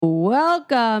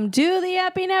Welcome to the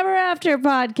Happy Never After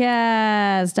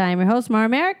podcast. I'm your host, Mara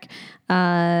Merrick,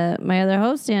 my other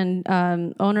host and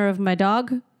owner of my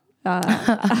dog.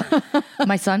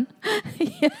 My son?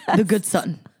 Yes. The good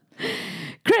son.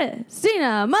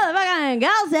 Christina motherfucking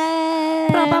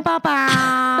Galston.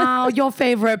 Pow, your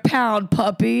favorite pound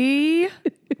puppy.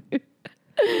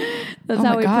 That's oh how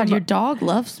my we God, promote. your dog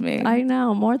loves me. I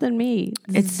know, more than me.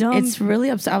 It's really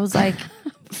upset. I was like,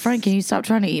 Frank, can you stop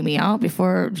trying to eat me out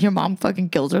before your mom fucking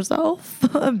kills herself?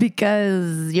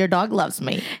 Because your dog loves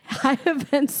me. I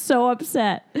have been so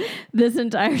upset this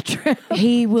entire trip.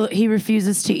 He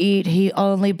refuses to eat. He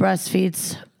only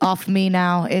breastfeeds off me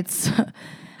now.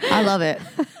 I love it.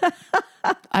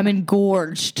 I'm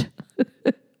engorged.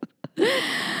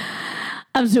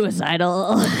 I'm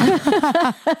suicidal.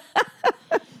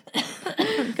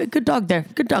 Good dog there.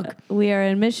 Good dog. We are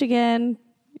in Michigan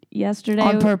yesterday.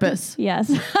 On purpose.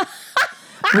 Yes.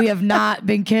 We have not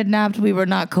been kidnapped. We were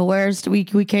not coerced. We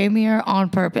came here on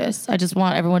purpose. I just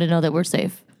want everyone to know that we're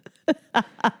safe.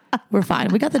 We're fine.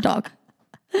 We got the dog.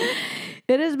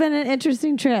 It has been an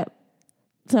interesting trip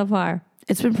so far.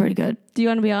 It's been pretty good. Do you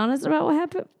want to be honest about what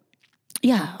happened?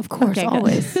 Yeah, of course. Okay,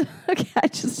 always. Okay,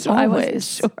 I wasn't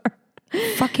sure.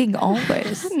 Fucking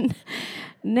always.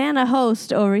 Nana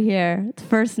host over here. The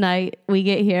first night we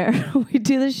get here, we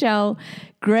do the show.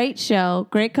 Great show.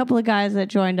 Great couple of guys that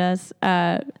joined us.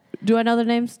 Do I know their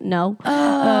names? No.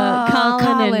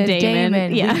 Colin and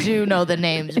Damon. Yeah. We do know the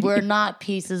names. We're not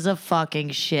pieces of fucking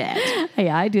shit.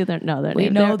 Yeah, I do know their names. We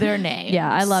know their names.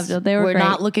 Yeah, I loved it. We're great.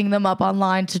 not looking them up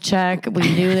online to check.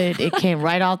 We knew that it came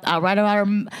right out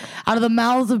of the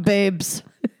mouths of babes.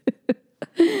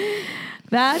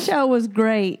 That show was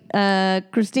great.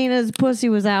 Christina's pussy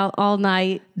was out all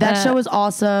night. That show was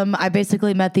awesome. I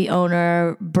basically met the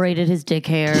owner, braided his dick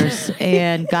hairs,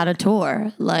 and got a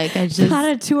tour. Got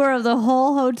a tour of the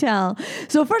whole hotel.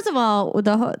 So first of all,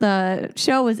 the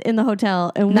show was in the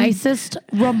hotel, and nicest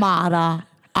Ramada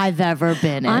I've ever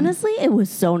been in. Honestly, it was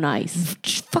so nice.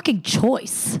 Fucking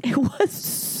choice. It was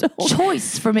so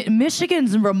choice from it.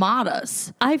 Michigan's and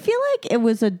Ramadas. I feel like it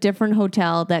was a different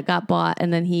hotel that got bought,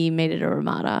 and then he made it a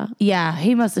Ramada. Yeah,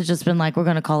 he must have just been like, we're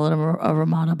gonna call it a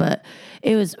Ramada, but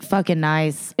it was fucking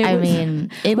nice.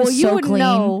 It was so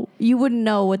clean. You wouldn't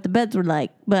know what the beds were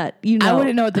like, but you know. I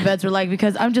wouldn't know what the beds were like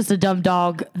because I'm just a dumb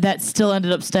dog that still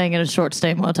ended up staying in a short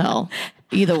stay motel.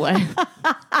 Either way.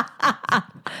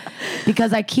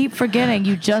 Because I keep forgetting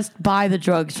you just buy the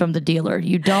drugs from the dealer.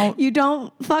 You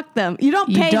don't fuck them. You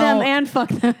don't pay them and fuck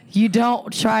them. You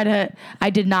don't try to.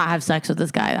 I did not have sex with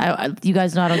this guy. You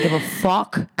guys know I don't give a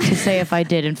fuck to say if I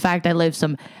did. In fact, I laid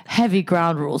some heavy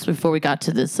ground rules before we got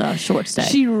to this short stay.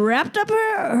 She wrapped up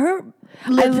her I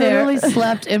literally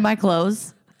slept in my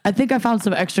clothes. I think I found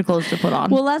some extra clothes to put on.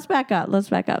 Well, let's back up.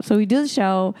 So we do the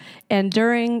show, and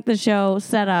during the show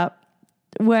setup,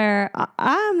 where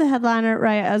I'm the headliner,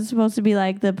 right? I was supposed to be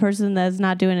like the person that's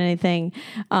not doing anything.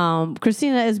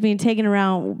 Christina is being taken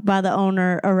around by the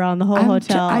owner around the whole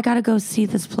hotel. I gotta go see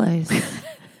this place.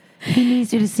 He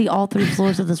needs you to see all 3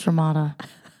 floors of this Ramada.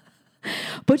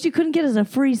 But you couldn't get us a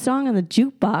free song on the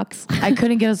jukebox. I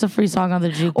couldn't get us a free song on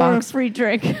the jukebox. Or a free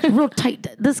drink. Real tight.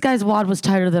 This guy's wad was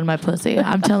tighter than my pussy.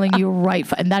 I'm telling you right.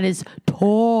 And that is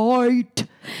tight.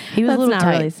 He was That's a little not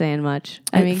tight. really saying much.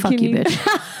 I mean, fuck you,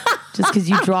 bitch. Just because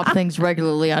you drop things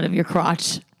regularly out of your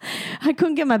crotch. I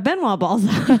couldn't get my Benoit balls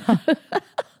out.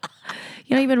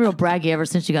 You've been real braggy ever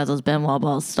since you got those Benoit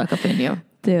balls stuck up in you.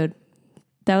 Dude,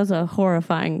 that was a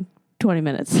horrifying 20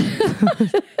 minutes.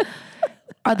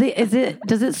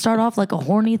 Does it start off like a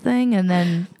horny thing and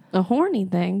then... A horny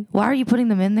thing? Why are you putting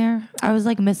them in there? I was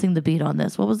missing the beat on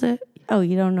this. What was it? Oh,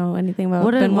 you don't know anything about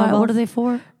Benoit balls? What are they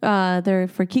for? They're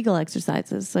for Kegel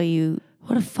exercises. So you...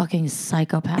 What a fucking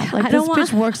psychopath. This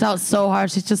bitch works out so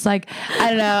hard. She's just like, I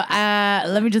don't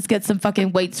know, let me just get some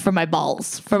fucking weights for my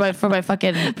balls. For my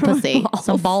fucking pussy.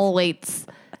 Some ball weights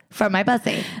for my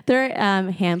pussy. They're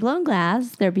hand-blown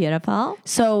glass. They're beautiful.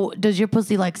 So does your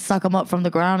pussy suck them up from the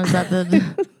ground? Is that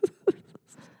the...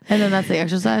 And then that's the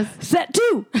exercise? Set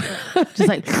 2!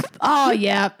 Just oh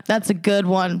yeah, that's a good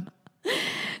one.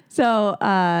 So,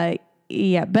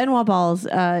 yeah, Benoit balls,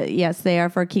 yes, they are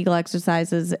for Kegel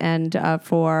exercises and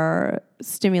for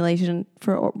stimulation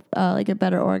for a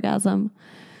better orgasm.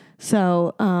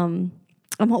 So I'm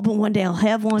hoping one day I'll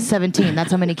have one. 17.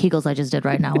 That's how many Kegels I just did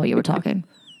right now while you were talking.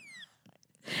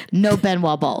 No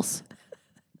Benoit balls.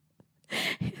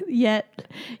 Yet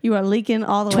you are leaking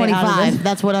all the way 25. out of this.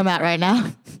 That's what I'm at right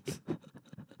now.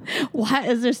 Why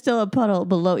is there still a puddle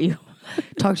below you?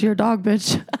 Talk to your dog,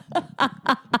 bitch.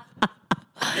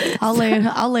 I'll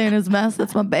lay in his mess.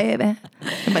 That's my baby.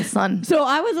 my son. So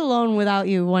I was alone without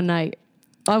you one night.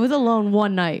 I was alone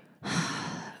one night.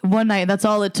 One night, that's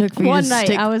all it took for you to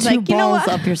stick I was 2 like, balls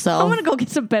up yourself. I'm going to go get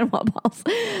some Benoit balls.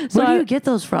 So where do you get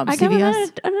those from? I got them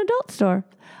at an adult store.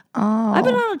 Oh. I've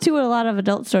been to a lot of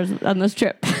adult stores on this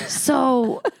trip.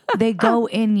 So they go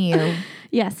in you.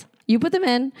 Yes. You put them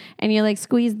in and you like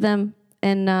squeeze them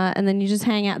and then you just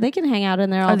hang out. They can hang out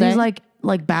in there all day. Are these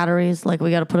like batteries? Like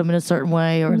we got to put them in a certain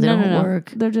way or they don't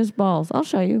work? They're just balls. I'll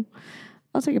show you.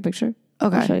 I'll take a picture.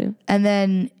 Okay. I'll show you. And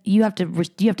then you have to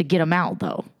get them out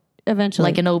though. Eventually.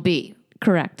 Like an OB.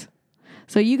 Correct.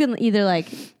 So you can either like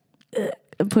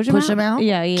push them out.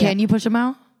 Yeah. Can you push them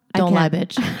out? Don't lie,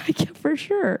 bitch. I can for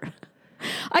sure.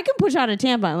 I can push out a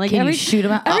tampon. Like can you shoot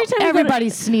them out? Every time everybody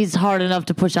sneezed hard enough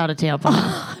to push out a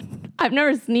tampon. I've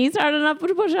never sneezed hard enough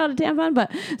to push out a tampon,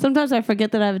 but sometimes I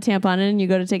forget that I have a tampon in and you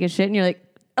go to take a shit and you're like,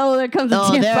 oh, there comes a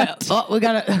tampon. We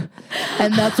got to.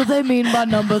 And that's what they mean by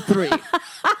number 3.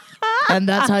 And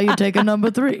that's how you take a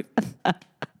number 3.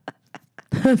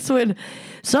 That's when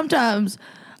sometimes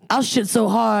I'll shit so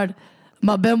hard,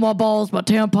 my Benoit balls, my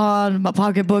tampon, my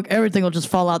pocketbook, everything will just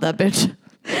fall out that bitch.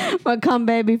 My cum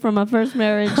baby from my first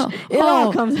marriage. It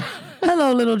all comes out.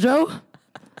 Hello, little Joe.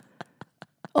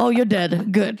 Oh, you're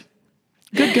dead. Good.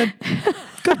 Good.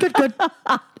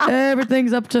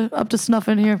 Everything's up to snuff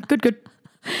in here. Good.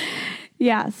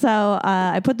 Yeah, so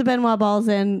I put the Benoit balls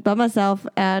in by myself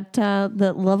at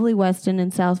the lovely Westin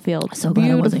in Southfield. So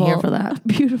glad I wasn't here for that.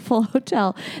 Beautiful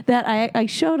hotel that I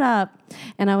showed up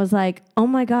and I was like, oh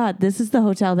my God, this is the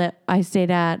hotel that I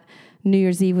stayed at New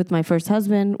Year's Eve with my first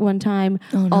husband one time.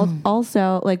 Oh, no.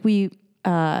 Also, like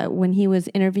when he was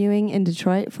interviewing in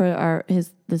Detroit for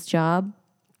this job,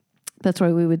 that's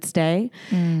where we would stay.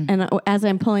 And as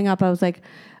I'm pulling up, I was like,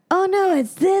 oh no,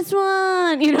 it's this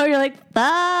one. You know, you're like,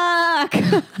 fuck.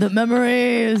 The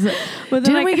memories.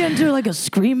 Didn't we get into like a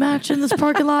scream match in this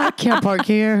parking lot? Can't park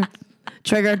here.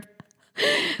 Triggered.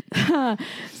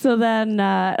 So then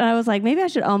I was like, maybe I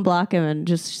should unblock him and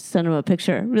just send him a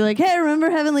picture. Be like, hey,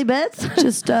 remember Heavenly Bits?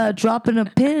 Just dropping a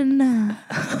pin.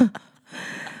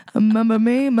 Remember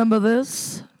me? Remember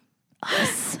this?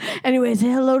 Us. Anyway, say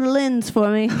hello to Lynn's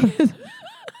for me.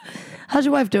 How's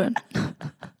your wife doing?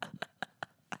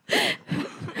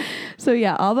 So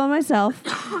yeah, all by myself.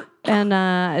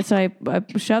 And so I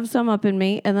shoved some up in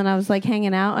me, and then I was like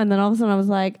hanging out, and then all of a sudden I was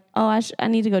like, oh, I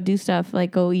need to go do stuff,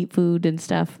 like go eat food and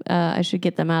stuff. I should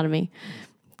get them out of me.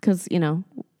 Because, you know,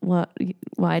 why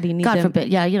do you need God them? forbid.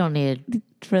 Yeah, you don't need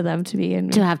for them to be in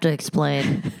me. To have to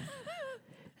explain.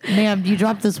 Ma'am, you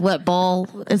dropped this wet ball.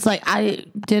 It's like, I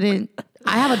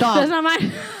have a dog. That's not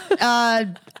mine.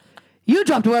 You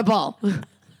dropped a wet ball.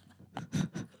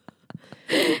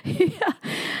 Yeah.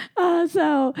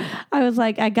 So I was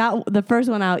like, I got the first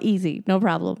one out easy, no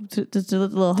problem. Just a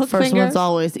little hook first finger. One's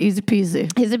always easy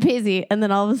peasy. Easy peasy. And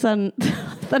then all of a sudden,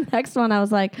 the next one, I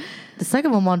was like, the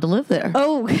second one wanted to live there.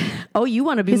 Oh, you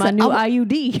want to be my new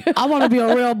IUD. I want to be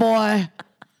a real boy.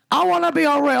 I want to be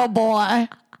a real boy.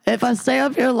 If I stay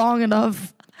up here long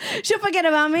enough, she'll forget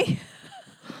about me.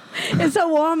 It's so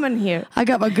warm in here. I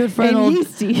got my good friend old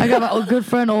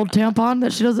tampon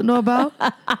that she doesn't know about.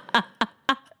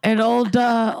 And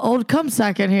old cum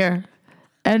sack in here.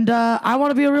 And I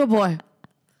want to be a real boy.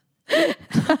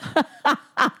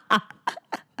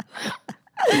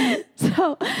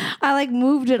 So I like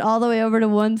moved it all the way over to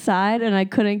one side and I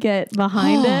couldn't get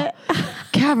behind it.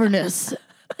 Cavernous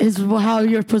is how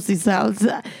your pussy sounds.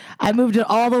 I moved it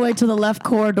all the way to the left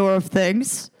corridor of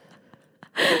things.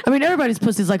 I mean, everybody's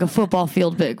pussy is like a football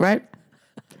field big, right?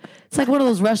 It's like one of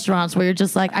those restaurants where you're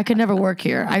just like, I could never work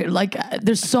here.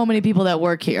 There's so many people that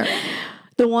work here.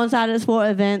 The one side is for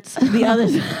events. The other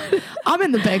side. I'm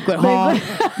in the banquet hall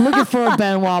looking for a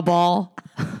Benoit ball.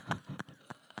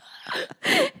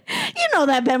 You know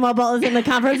that Benoit ball is in the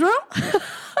conference room.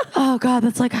 Oh, God,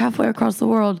 that's like halfway across the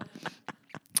world.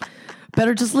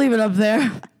 Better just leave it up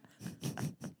there.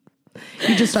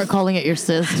 You just start calling it your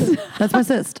cyst. That's my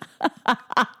cyst.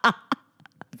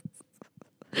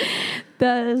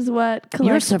 That is what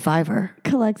you're a survivor.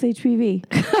 Collects HPV.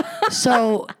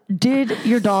 So, did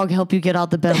your dog help you get out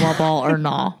the Benoit ball or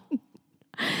not?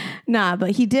 Nah,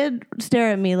 but he did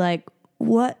stare at me like,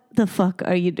 what the fuck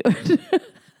are you doing?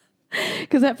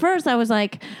 Because at first I was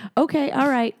like, okay, all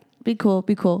right, be cool.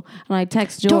 And I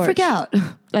text George. Don't freak out.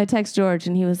 I text George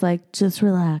and he was like, just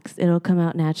relax. It'll come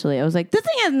out naturally. I was like, this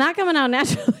thing is not coming out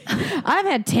naturally. I've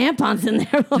had tampons in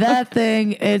there. That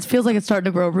thing, it feels like it's starting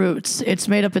to grow roots. It's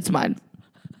made up its mind.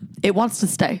 It wants to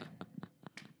stay.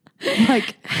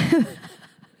 Like,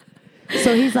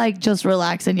 So he's like, just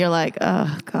relax. And you're like,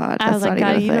 oh, God. I was like,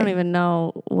 God, you don't even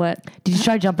know what. Did you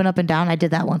try jumping up and down? I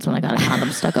did that once when I got a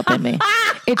condom stuck up in me.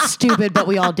 It's stupid, but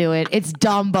we all do it. It's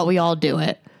dumb, but we all do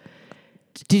it.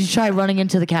 Did you try running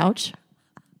into the couch?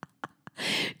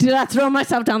 Did I throw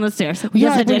myself down the stairs?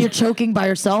 Yes, I did. When you're choking by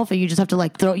yourself and you just have to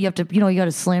like you got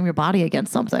to slam your body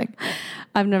against something.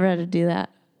 I've never had to do that.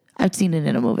 I've seen it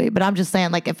in a movie, but I'm just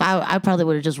saying, like, if I probably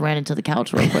would have just ran into the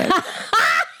couch real quick.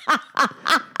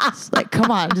 It's like,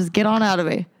 come on, just get on out of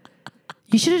me.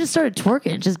 You should have just started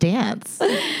twerking, just dance.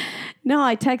 No,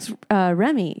 I text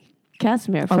Remy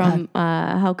Casimir from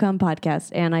How Come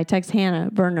podcast, and I text Hannah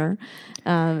Berner.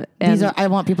 I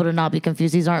want people to not be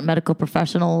confused. These aren't medical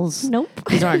professionals. Nope.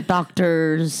 These aren't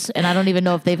doctors, and I don't even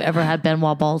know if they've ever had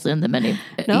Benoit balls in them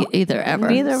either ever.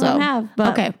 Neither of them have.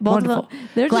 But okay, both wonderful. Of them,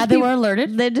 they're glad they were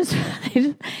alerted. They just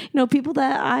people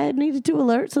that I needed to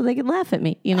alert so they could laugh at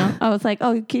me. I was like,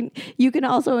 oh, you can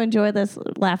also enjoy this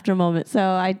laughter moment. So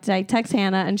I text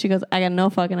Hannah, and she goes, I got no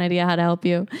fucking idea how to help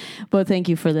you, but thank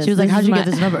you for this. She was like, how'd you get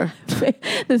this number?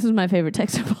 This is my favorite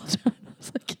text of all time. I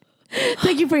was like,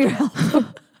 thank you for your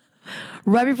help.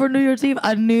 Right before New Year's Eve,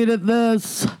 I needed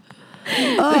this.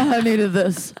 I needed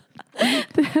this.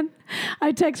 Then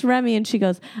I text Remy and she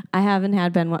goes, I haven't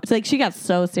had Benoit. It's like she got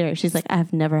so serious. She's like, I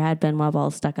have never had Benoit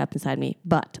balls stuck up inside me,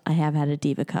 but I have had a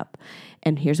Diva cup.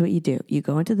 And here's what you do. You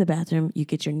go into the bathroom, you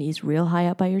get your knees real high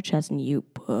up by your chest, and you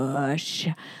push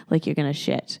like you're going to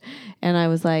shit. And I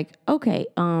was like, okay,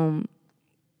 well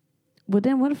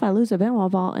then what if I lose a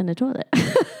Benoit ball in the toilet?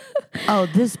 Oh,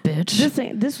 this bitch.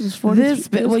 This was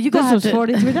 $43. Well, you gonna have to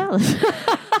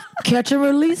 $43. Catch and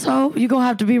release, ho. You're going to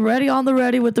have to be ready on the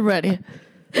ready with the ready.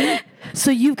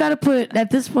 So you've got to put,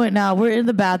 at this point now, we're in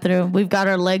the bathroom. We've got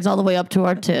our legs all the way up to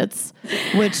our tits,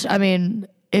 which, I mean,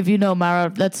 if you know Mara,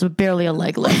 that's barely a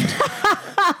leg lift.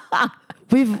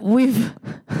 We've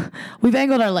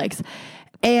angled our legs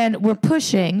and we're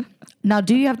pushing. Now,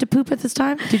 do you have to poop at this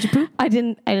time? Did you poop? I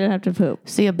didn't have to poop.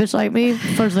 See, a bitch like me,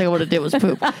 first thing I would have did was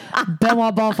poop.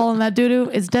 Benoit ball falling in that doo-doo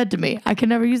is dead to me. I can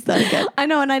never use that again. I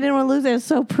know, and I didn't want to lose it. It's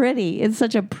so pretty. It's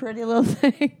such a pretty little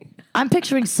thing. I'm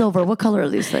picturing silver. What color are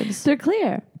these things? They're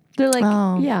clear. They're like,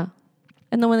 yeah.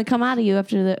 And then when they come out of you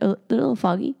after they're a little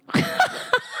foggy. A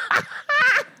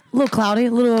little cloudy,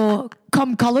 a little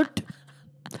cum-colored.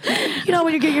 You know,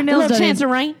 when you get your nails done. A little chance of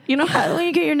rain. You know? When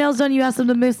you get your nails done, you ask them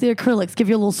to mix the acrylics. Give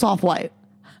you a little soft white.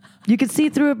 You can see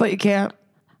through it, but you can't.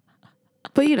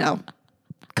 But,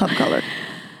 cum-colored.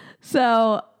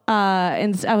 So,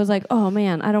 and I was like, oh,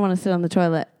 man, I don't want to sit on the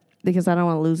toilet because I don't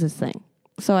want to lose this thing.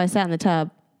 So I sat in the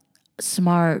tub.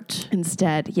 Smart.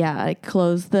 Instead, yeah, I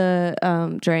closed the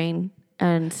drain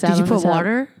and sat on the tub. Did you put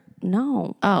water?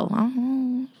 No. Oh,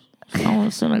 I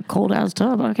want to sit in a cold-ass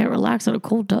tub. I can't relax in a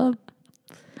cold tub.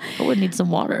 I would need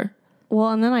some water. Well,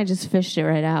 and then I just fished it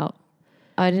right out.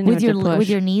 I didn't have to push. With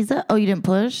your knees up? Oh, you didn't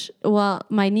push? Well,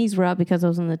 my knees were up because I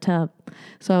was in the tub.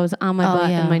 So I was on my butt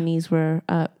and my knees were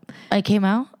up. It came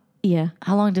out? Yeah.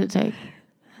 How long did it take?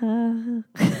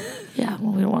 Yeah,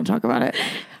 well, we don't want to talk about it.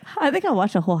 I think I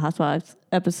watched a whole Housewives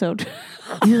episode.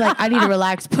 You're like, I need to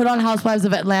relax. Put on Housewives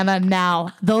of Atlanta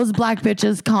now. Those black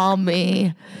bitches calm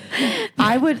me.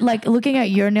 I would, like, looking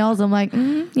at your nails, I'm like,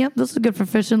 yep, this is good for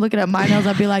fishing. Looking at my nails,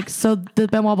 I'd be like, so the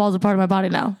Benoit balls are part of my body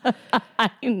now.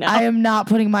 I know. I am not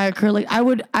putting my acrylic.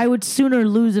 I would sooner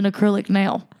lose an acrylic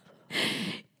nail.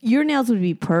 Your nails would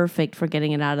be perfect for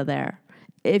getting it out of there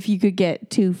if you could get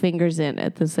 2 fingers in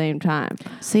at the same time.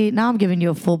 See, now I'm giving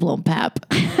you a full-blown pap.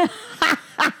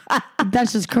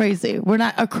 That's just crazy.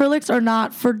 Acrylics are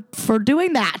not for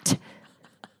doing that.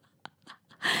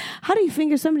 How do you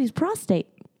finger somebody's prostate?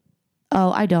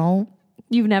 Oh, I don't.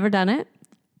 You've never done it?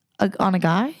 On a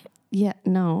guy? Yeah,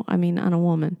 no. I mean, on a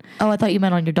woman. Oh, I thought you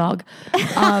meant on your dog.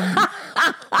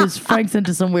 Because Frank's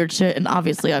into some weird shit, and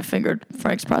obviously I fingered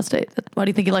Frank's prostate. Why do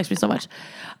you think he likes me so much?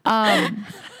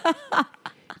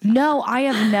 No, I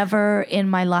have never in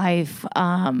my life.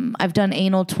 I've done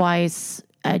anal twice.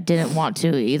 I didn't want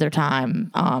to either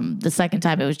time. The second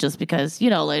time it was just because,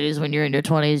 ladies, when you're in your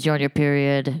 20s, you're on your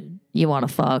period, you want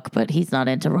to fuck, but he's not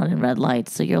into running red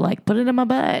lights. So you're like, put it in my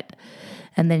butt.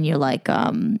 And then you're like,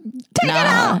 now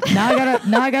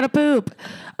I gotta poop.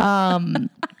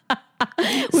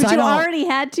 Which you already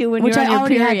had to when you're on your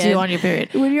period. Which I already had to on your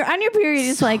period. When you're on your period,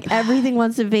 it's like everything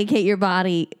wants to vacate your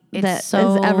body has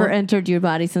ever entered your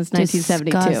body since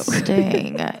 1972.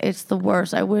 Disgusting. It's the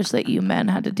worst. I wish that you men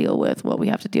had to deal with what we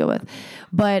have to deal with.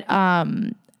 But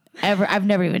I've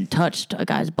never even touched a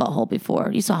guy's butthole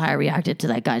before. You saw how I reacted to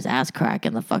that guy's ass crack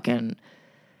in the fucking...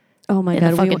 Oh my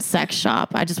God. The fucking sex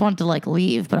shop. I just wanted to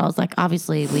leave, but I was like,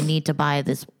 obviously we need to buy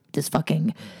this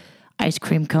fucking... ice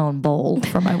cream cone bowl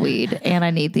for my weed, and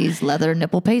I need these leather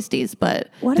nipple pasties. But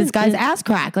this guy's ass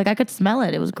crack. Like, I could smell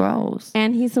it. It was gross.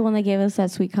 And he's the one that gave us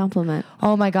that sweet compliment.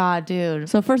 Oh my God, dude.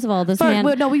 So first of all, this man.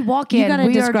 No, we walk in. You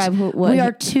gotta describe what. We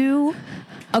are two.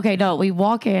 Okay, no, we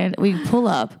walk in. We pull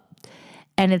up.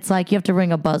 And it's like you have to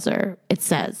ring a buzzer, it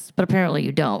says. But apparently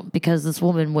you don't, because this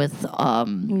woman with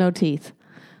no teeth.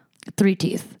 3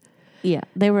 teeth. Yeah,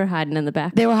 they were hiding in the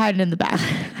back. They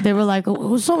were like,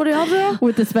 was somebody out there?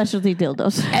 With the specialty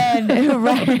dildos. And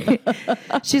right.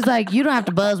 She's like, you don't have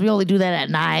to buzz. We only do that at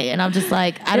night. And I'm just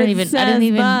like, I didn't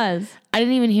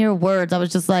even hear words. I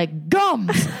was just like,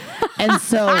 gums. And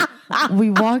so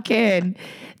we walk in.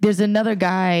 There's another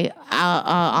guy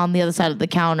on the other side of the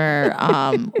counter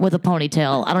with a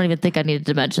ponytail. I don't even think I needed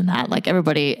to mention that. Like,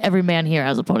 every man here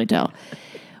has a ponytail.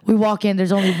 We walk in.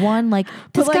 There's only one. Like,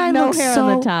 this guy no looks hair so,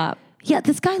 on the top. Yeah,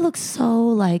 this guy looks so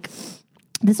like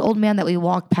this old man that we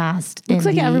walked past. Looks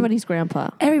like everybody's grandpa.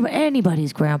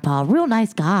 Anybody's grandpa. Real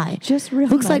nice guy. Just real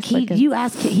looks nice like you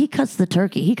ask. He cuts the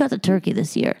turkey. He cut the turkey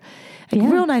this year.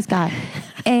 Like, real nice guy,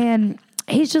 and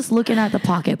he's just looking at the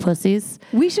pocket pussies.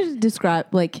 We should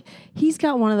describe, like, he's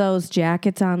got one of those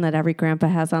jackets on that every grandpa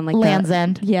has on, like Land's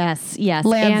End. Yes.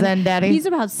 Land's End, daddy. He's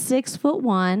about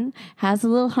 6'1", has a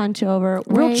little hunch over,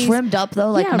 real trimmed up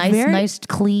though, like nice,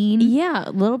 clean. Yeah,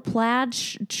 little plaid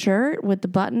shirt with the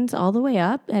buttons all the way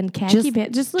up and khaki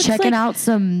pants. Just looks checking out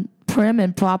some prim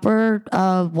and proper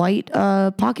white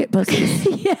pocket pussies.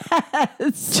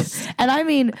 Yes. And I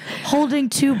mean, holding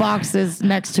 2 boxes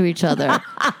next to each other.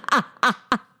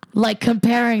 Like,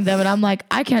 comparing them, and I'm like,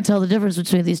 I can't tell the difference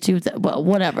between these two. Well,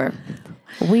 whatever.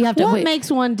 We have to. What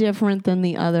makes one different than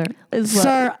the other?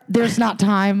 Sir, there's not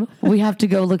time. We have to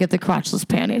go look at the crotchless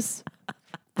panties.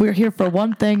 We're here for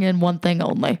one thing and one thing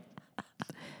only.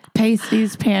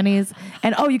 Pasties, panties,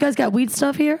 and you guys got weed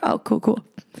stuff here? Oh, cool.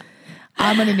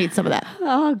 I'm gonna need some of that.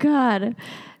 Oh God.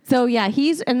 So yeah,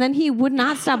 and then he would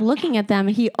not stop looking at them.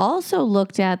 He also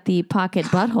looked at the pocket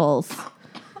buttholes.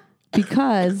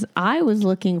 Because I was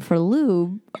looking for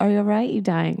lube. Are you all right? You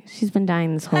dying? She's been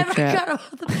dying this whole trip. I forgot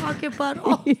about the pocket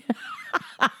butthole.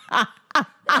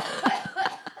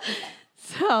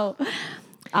 So,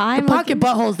 the pocket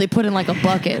buttholes they put in like a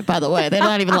bucket. By the way, they're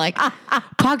not even like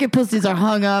pocket pussies are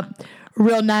hung up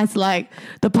real nice. Like,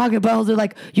 the pocket buttholes are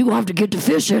like, you gonna have to get to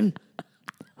fishing.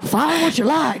 Find what you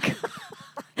like.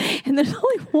 And there's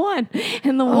only one,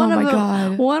 and the one of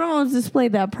them was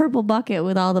displayed that purple bucket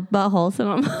with all the buttholes, and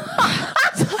I'm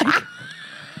like,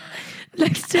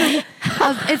 next to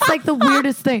it's like the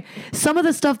weirdest thing. Some of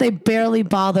the stuff they barely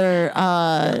bother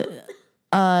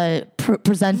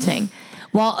presenting,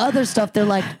 while other stuff they're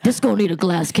like, this gonna need a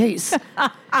glass case.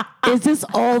 Is this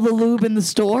all the lube in the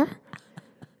store?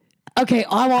 Okay,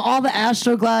 I want all the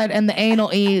Astroglide and the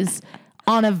anal ease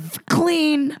on a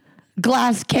clean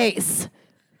glass case.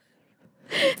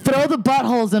 Throw the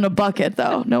buttholes in a bucket,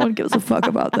 though. No one gives a fuck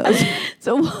about those.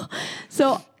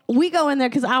 So we go in there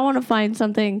because I want to find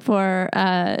something for.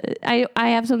 I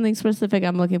have something specific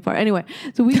I'm looking for. Anyway,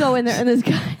 so we go in there, and this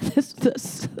guy, this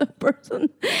person,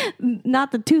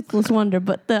 not the toothless wonder,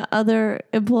 but the other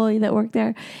employee that worked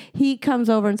there, he comes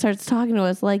over and starts talking to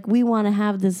us like we want to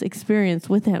have this experience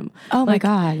with him. Oh my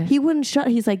God! He wouldn't shut.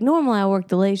 He's like, normally I work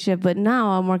the late shift, but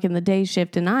now I'm working the day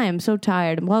shift, and I am so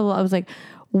tired. And blah blah. I was like,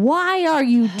 why are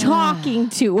you talking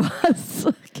to us?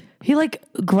 He like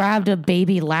grabbed a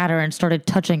baby ladder and started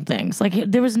touching things. Like,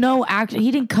 there was no act. He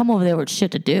didn't come over there with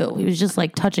shit to do. He was just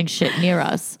like touching shit near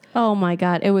us. Oh my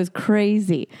God. It was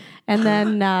crazy. And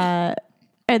then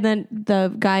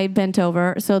the guy bent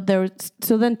over. So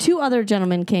then 2 other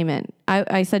gentlemen came in.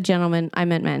 I said gentlemen, I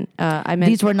meant men.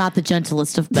 These were not the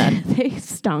gentlest of men. They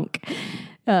stunk.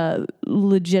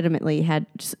 Legitimately had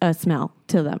a smell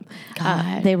to them.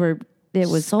 God. It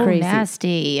was so crazy.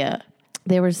 Nasty.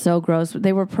 They were so gross.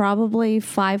 They were probably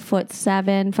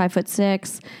 5'7",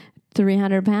 5'6",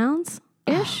 300 pounds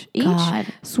ish each. God.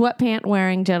 Sweatpant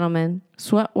wearing gentlemen,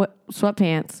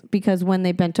 sweatpants, because when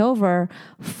they bent over,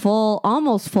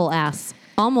 almost full ass.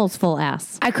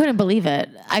 I couldn't believe it.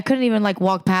 I couldn't even like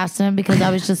walk past him because I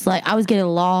was just like, I was getting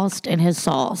lost in his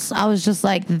sauce. I was just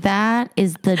like, that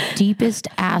is the deepest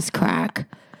ass crack.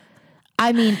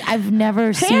 I mean, I've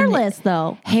never seen hairless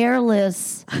though.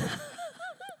 Hairless.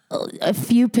 A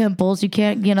few pimples. You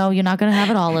can't, you're not going to have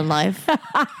it all in life.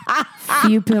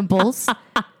 Few pimples.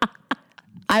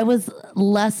 I was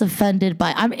less offended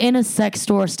by, I'm in a sex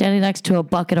store standing next to a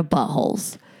bucket of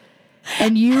buttholes.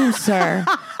 And you, sir,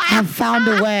 have found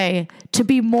a way to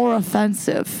be more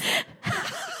offensive.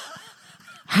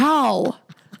 How?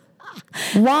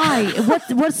 Why?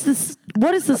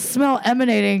 What is the smell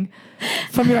emanating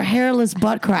from your hairless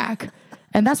butt crack?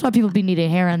 And that's why people be needing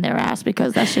hair in their ass,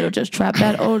 because that shit will just trap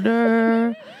that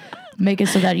odor. Make it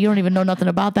so that you don't even know nothing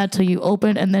about that till you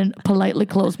open and then politely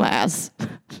close my ass.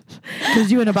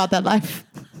 Because you ain't about that life.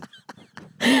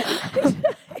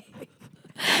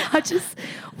 I just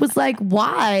was like,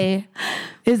 why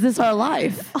is this our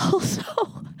life? Also,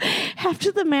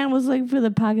 after the man was looking for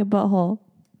the pocket butthole,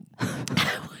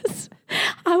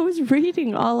 I was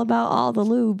reading all about all the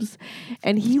lubes,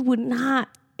 and he would not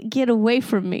get away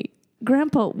from me.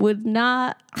 Grandpa would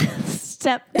not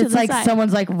step to the side. It's like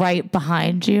someone's like right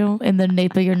behind you in the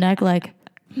nape of your neck, like,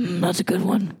 that's a good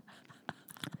one.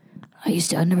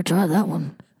 I never tried that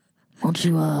one. Won't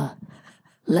you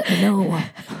let me know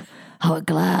how it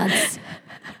glides?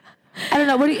 I don't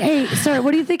know. Hey, sir,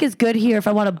 what do you think is good here if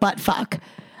I want a butt fuck?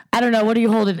 I don't know. What are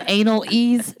you holding? Anal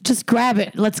ease? Just grab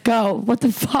it. Let's go. What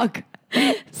the fuck?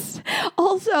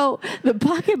 Also, the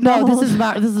pocket butthole.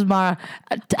 No, this is Mara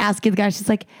asking the guy. She's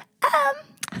like,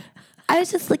 I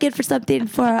was just looking for something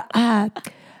for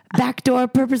backdoor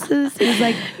purposes. He was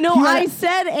like, no, I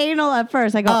said anal at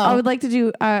first. I go, I would like to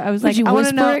do. I was like, I want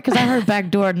to know, because I heard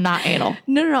backdoor, not anal.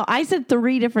 No. I said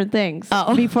 3 different things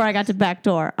before I got to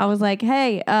backdoor. I was like,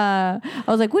 hey,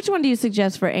 which one do you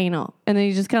suggest for anal? And then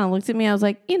he just kind of looked at me. I was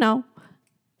like,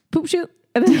 poop shoot.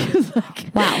 And then he was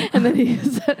like, wow. And then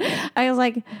I was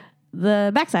like,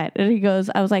 the backside. And he goes,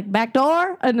 I was like, back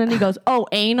door? And then he goes, oh,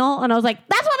 anal? And I was like,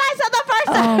 that's what I said the first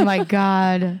time. Oh my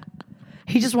God.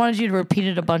 He just wanted you to repeat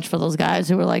it a bunch for those guys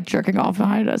who were like jerking off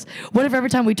behind us. What if every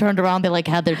time we turned around, they like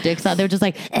had their dicks out? They were just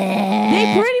like,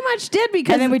 They pretty much did,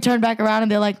 because. And then we turned back around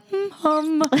and they're like,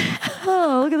 oh,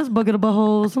 look at this bucket of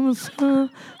buttholes.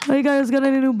 Are you guys got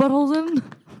any new buttholes in?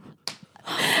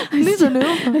 These are new.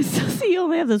 I still see you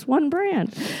only have this one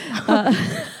brand.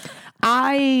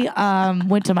 I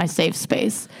went to my safe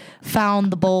space,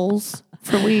 found the bowls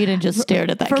for weed, and just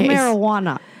stared at that for case. For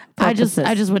marijuana. I just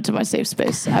went to my safe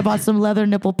space. I bought some leather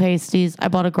nipple pasties. I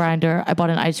bought a grinder. I bought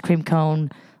an ice cream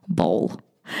cone bowl.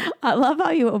 I love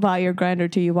how you about your grinder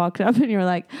too. You walked up and you were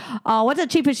like, "Oh, what's the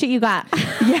cheapest shit you got?"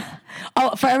 Yeah.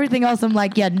 Oh, for everything else, I'm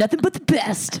like, yeah, nothing but the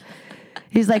best.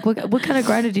 He's like, what kind of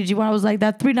grinder did you want? I was like,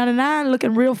 that $3.99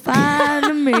 looking real fine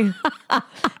to me.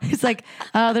 He's like,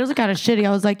 those are kind of shitty.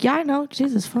 I was like, yeah, I know.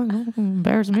 Jesus, fuck, don't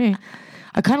embarrass me.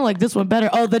 I kind of like this one better.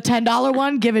 Oh, the $10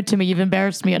 one? Give it to me. You've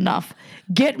embarrassed me enough.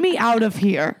 Get me out of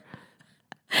here.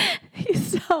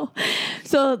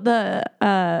 So the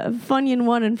Funyun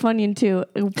 1 and Funyun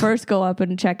 2 first go up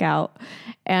and check out.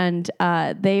 And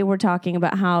they were talking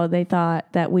about how they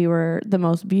thought that we were the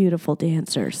most beautiful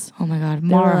dancers. Oh my God.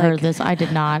 Mara heard this. I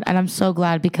did not. And I'm so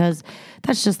glad, because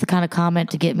that's just the kind of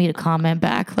comment to get me to comment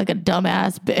back like a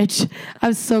dumbass bitch.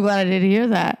 I'm so glad I didn't hear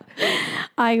that.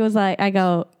 He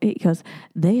goes,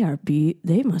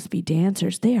 they must be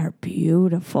dancers. They are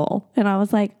beautiful. And I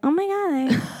was like, oh my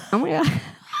God.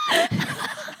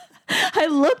 I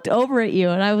looked over at you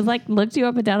and I was like, looked you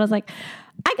up and down. I was like,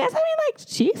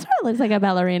 she sort of looks like a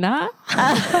ballerina.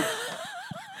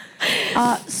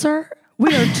 Sir,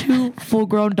 we are 2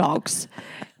 full-grown dogs.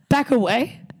 Back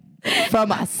away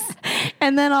from us.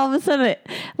 And then all of a sudden,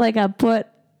 I put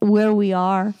where we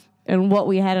are and what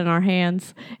we had in our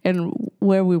hands and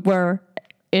where we were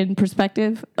in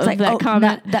perspective of like, that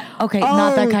comment.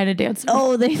 Not that kind of dancer.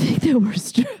 Oh, they think that we're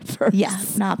strippers.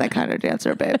 Yes, not that kind of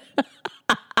dancer, babe.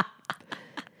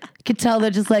 You can tell they're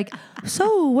just like,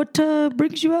 so what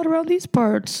brings you out around these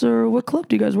parts, or what club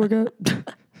do you guys work at?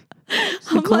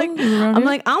 I'm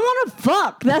like, I want to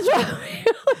fuck. That's why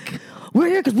we're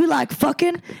here because we like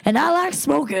fucking and I like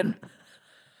smoking.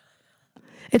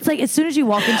 It's like as soon as you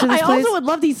walk into this place, I also would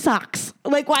love these socks.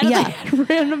 Like, why do they have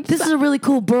random? This is a really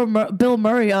cool Bill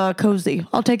Murray cozy.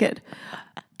 I'll take it.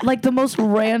 Like the most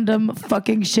random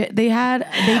fucking shit they did have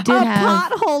a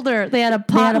pot holder. They had a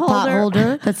pot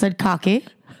holder that said cocky.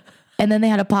 And then they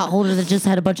had a pot holder that just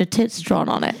had a bunch of tits drawn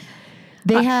on it.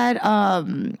 They had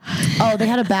they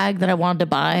had a bag that I wanted to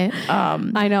buy.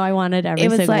 I know, I wanted every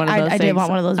single one of those things. I did want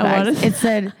one of those bags. It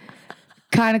said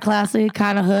kind of classy,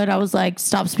 kind of hood. I was like,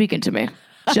 stop speaking to me.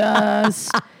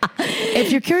 Just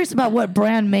if you're curious about what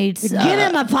brand made get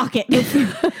in my pocket.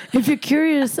 If you're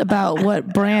curious about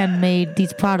what brand made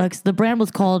these products, the brand was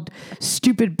called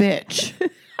Stupid Bitch.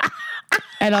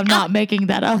 And I'm not making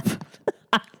that up.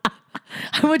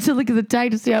 I went to look at the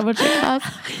tag to see how much it cost.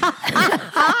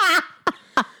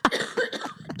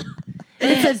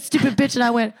 It said stupid bitch, and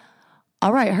I went,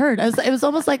 all right, heard. It was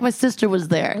almost like my sister was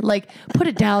there. Like, put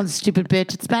it down, stupid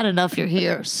bitch. It's bad enough you're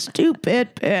here.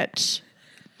 Stupid bitch.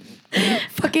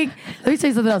 Fucking, let me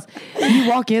say something else. You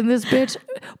walk in this bitch,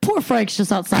 poor Frank's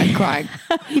just outside crying.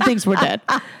 He thinks we're dead.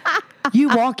 You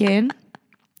walk in,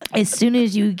 as soon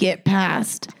as you get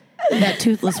past that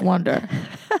toothless wonder.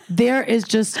 There is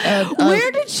just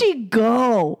where did she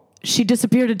go? She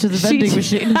disappeared into the vending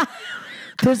machine.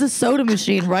 There's a soda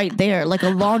machine right there, like a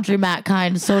laundromat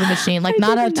kind of soda machine, like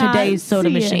not a today's soda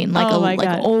machine, like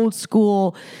old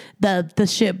school. The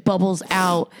shit bubbles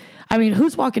out. I mean,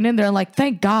 who's walking in there and like,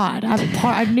 thank God,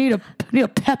 I need a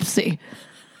Pepsi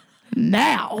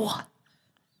now.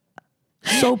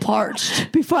 So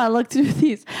parched. Before I look through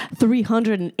these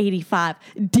 385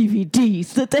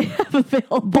 DVDs that they have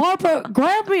available. Barbara,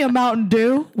 grab me a Mountain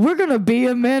Dew. We're gonna be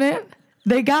a minute.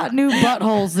 They got new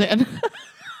buttholes in.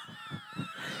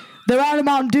 They're out of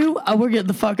Mountain Dew. Oh, we're getting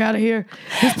the fuck out of here.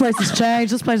 This place has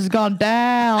changed. This place has gone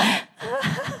down.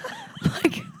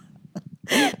 Like,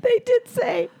 they did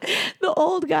say, the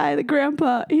old guy, the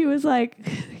grandpa, he was like,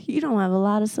 you don't have a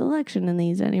lot of selection in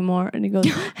these anymore. And he goes,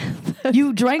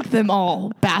 you drank them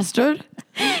all, bastard.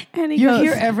 And You're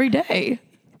here every day.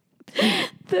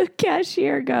 The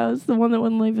cashier goes, the one that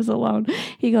wouldn't leave us alone.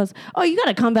 He goes, oh, you got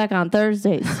to come back on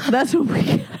Thursdays. That's what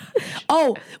we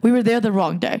Oh, we were there the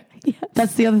wrong day. Yes.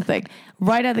 That's the other thing.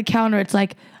 Right at the counter, it's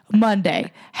like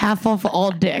Monday, half off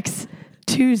all dicks.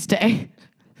 Tuesday,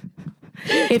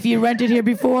 if you rented here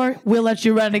before, we'll let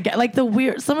you rent again. Like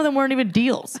some of them weren't even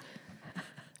deals.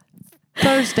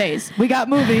 Thursdays, we got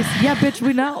movies. Yeah, bitch,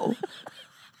 we know.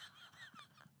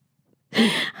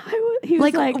 He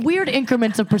was like weird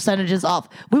increments of percentages off.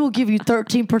 We will give you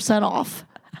 13% off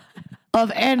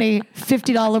of any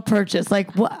 $50 purchase.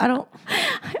 Like, what?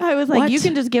 I was like, what? You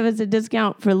can just give us a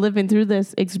discount for living through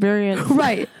this experience.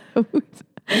 Right.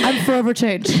 I'm forever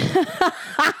changed.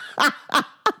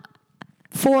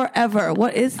 Forever.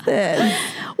 What is this?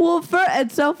 Well,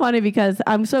 it's so funny because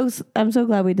I'm so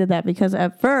glad we did that, because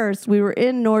at first we were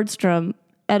in Nordstrom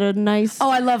at a nice... Oh,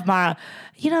 I love Mara.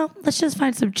 Let's just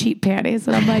find some cheap panties.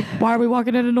 And I'm like, why are we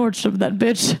walking into Nordstrom then,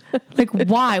 bitch? Like,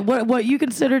 why? What you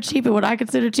consider cheap and what I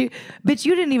consider cheap? Bitch,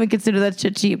 you didn't even consider that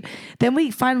shit cheap. Then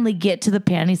we finally get to the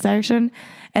panty section,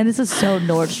 and this is so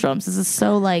Nordstrom's. This is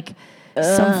so like...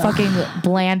 some fucking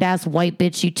bland ass white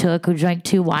bitch you took who drank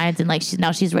 2 wines and like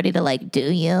she's ready to like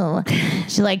do you.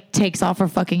 She like takes off her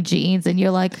fucking jeans and you're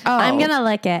like, oh, I'm gonna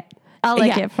lick it. I'll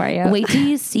lick it for you. Wait till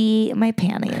you see my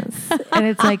panties. And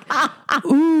it's like,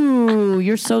 ooh,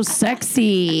 you're so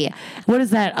sexy. What is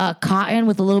that? Cotton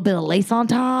with a little bit of lace on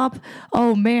top?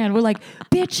 Oh man, we're like,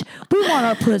 bitch, we want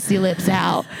our pussy lips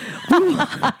out.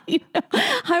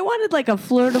 I wanted like a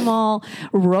fleur-de-mal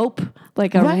rope,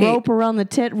 like a rope around the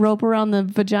tit, rope around the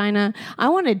vagina. I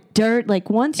wanted dirt. Like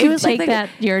once you take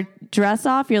your dress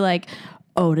off, you're like,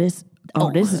 this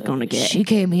is going to get... She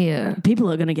came here. People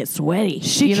are going to get sweaty.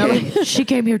 She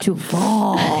came here to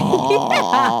fall.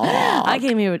 Yeah. I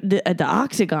came here at the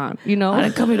Octagon, I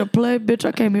didn't come here to play, bitch.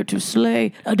 I came here to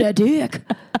slay that dick.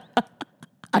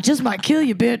 I just might kill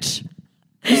you, bitch.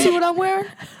 You see what I'm wearing?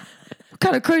 What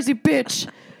kind of crazy bitch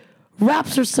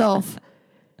wraps herself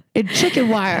in chicken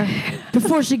wire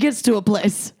before she gets to a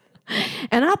place?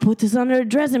 And I put this under a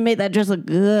dress and made that dress look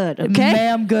good, okay?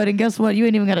 Ma'am, good. And guess what? You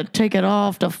ain't even got to take it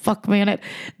off to fuck me in it.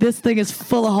 This thing is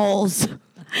full of holes.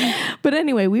 But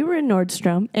anyway, we were in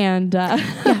Nordstrom, and...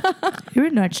 You were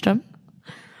in Nordstrom.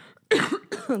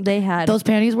 They had... Those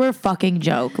panties were a fucking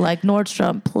joke. Like,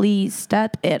 Nordstrom, please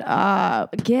step it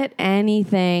up. Get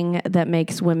anything that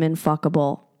makes women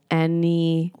fuckable.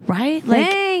 Right?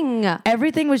 Like,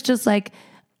 everything was just like...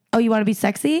 Oh, you want to be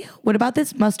sexy? What about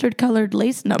this mustard colored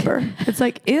lace number? It's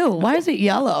like, ew, why is it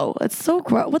yellow? It's so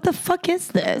gross. What the fuck is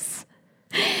this?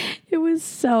 It was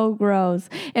so gross.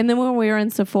 And then when we were in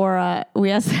Sephora,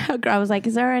 we asked, I was like,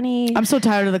 is there any... I'm so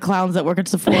tired of the clowns that work at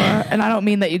Sephora. And I don't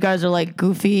mean that you guys are like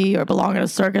goofy or belong in a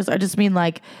circus. I just mean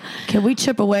like, can we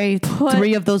chip away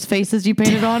 3 of those faces you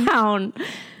painted on?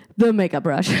 The makeup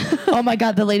brush. Oh my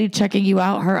God, the lady checking you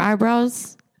out, her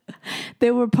eyebrows.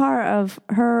 They were part of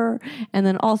her, and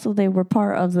then also they were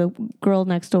part of the girl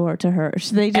next door to her.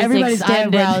 They just everybody's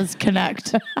eyebrows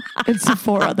connect in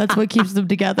Sephora. That's what keeps them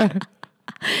together.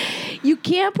 You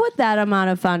can't put that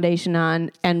amount of foundation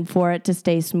on and for it to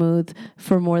stay smooth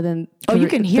for more than... you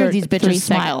can hear these bitches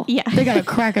smile. Yeah. They got to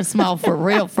crack a smile for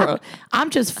real.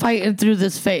 I'm just fighting through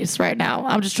this face right now.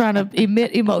 I'm just trying to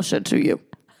emit emotion to you.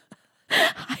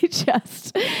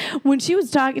 When she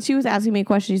was talking, she was asking me a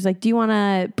question. She's like, do you want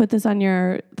to put this on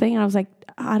your thing? And I was like,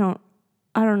 I don't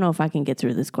know if I can get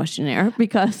through this questionnaire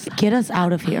because... Get us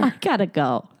out of here. I gotta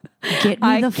go. Get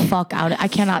me the fuck out. I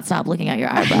cannot stop looking at your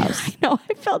eyebrows. I know.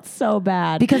 I felt so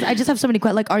bad. Because I just have so many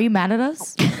questions. Like, are you mad at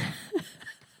us?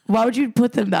 Why would you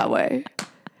put them that way?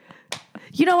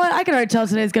 You know what? I can already tell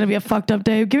today's going to be a fucked up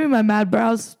day. Give me my mad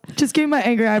brows. Just give me my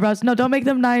angry eyebrows. No, don't make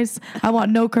them nice. I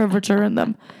want no curvature in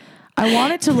them. I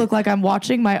want it to look like I'm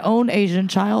watching my own Asian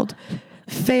child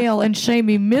fail and shame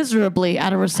me miserably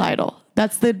at a recital.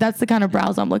 That's the kind of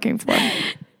brows I'm looking for.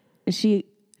 She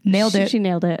nailed it. She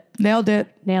nailed it. Nailed it.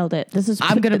 Nailed it.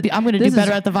 I'm gonna do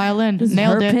better at the violin. This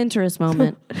Nailed is her it. Pinterest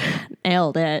moment.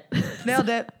 Nailed it. Nailed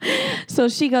it. So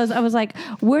she goes, I was like,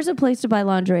 where's a place to buy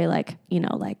lingerie like,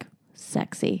 like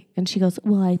sexy? And she goes,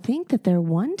 well, I think that there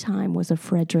one time was a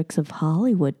Fredericks of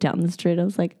Hollywood down the street. I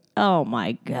was like, oh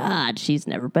my God, she's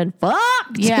never been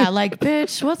fucked. Yeah, like,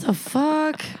 bitch, what the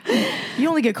fuck? You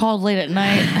only get called late at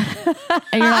night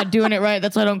and you're not doing it right.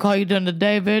 That's why I don't call you during the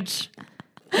day, bitch.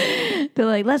 They're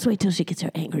like, let's wait till she gets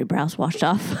her angry brows washed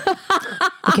off.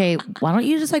 Okay, why don't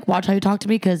you just like watch how you talk to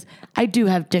me? Because I do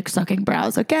have dick sucking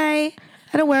brows, okay?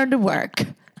 I don't wear them to work.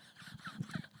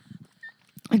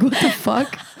 Like, what the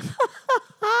fuck?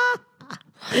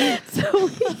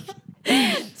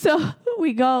 So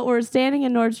we're standing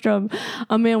in Nordstrom.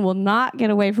 A man will not get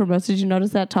away from us. Did you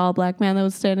notice that tall black man that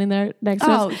was standing there next to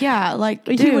us? Oh, yeah. Like,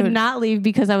 dude. He would not leave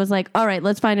because I was like, all right,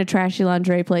 let's find a trashy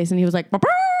lingerie place. And he was like,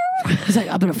 he's like,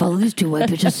 I'm going to follow these two white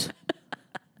bitches.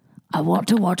 I want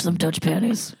to watch them touch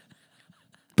panties.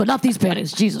 But not these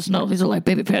panties. Jesus, no. These are like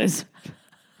baby panties.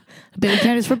 Baby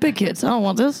panties for big kids. I don't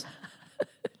want this.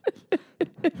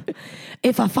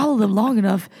 If I follow them long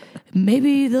enough,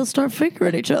 maybe they'll start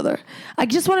fingering each other. I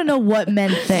just want to know what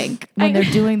men think when they're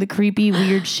doing the creepy,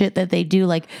 weird shit that they do.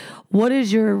 Like, what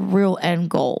is your real end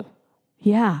goal?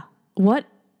 Yeah. What?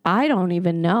 I don't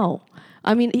even know.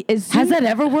 I mean, has that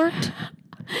ever worked?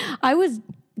 I was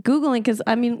Googling because,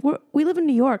 I mean, we live in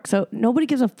New York, so nobody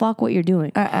gives a fuck what you're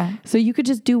doing. So you could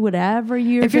just do whatever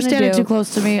you're If you're standing do. too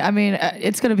close to me, I mean,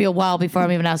 it's going to be a while before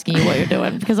I'm even asking you what you're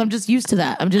doing because I'm just used to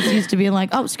that. I'm just used to being like,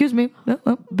 oh, excuse me. No.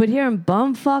 But here in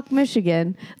bumfuck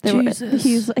Michigan,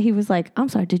 he was like, I'm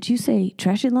sorry, did you say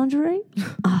trashy lingerie?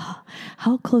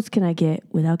 How close can I get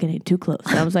without getting too close?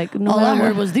 And I was like, no. All I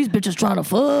heard was these bitches trying to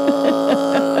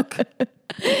fuck.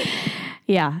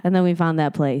 Yeah, and then we found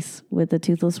that place with the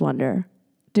Toothless Wonder.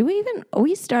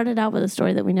 We started out with a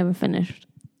story that we never finished.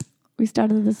 We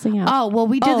started this thing out. Oh, well,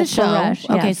 we did the show. Paresh,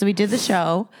 okay, yes. so we did the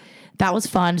show. That was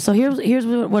fun. So here's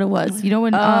what it was. You know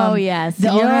when yes,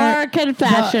 the your owner,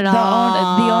 confessional. The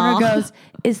owner goes,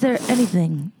 is there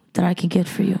anything that I can get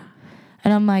for you?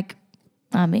 And I'm like,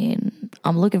 I mean,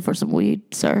 I'm looking for some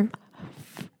weed, sir.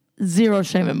 Zero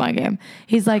shame in my game.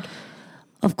 He's like,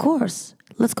 of course.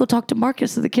 Let's go talk to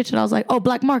Marcus in the kitchen. I was like, oh,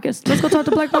 Black Marcus. Let's go talk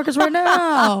to Black Marcus right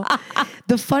now.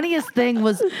 The funniest thing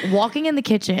was walking in the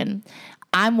kitchen.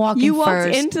 I'm walking You first.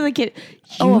 walked into the kitchen.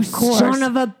 Oh, of course. Son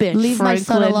of a bitch. Leave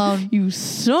Franklin. my son alone. You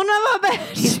son of a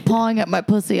bitch. He's pawing at my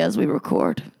pussy as we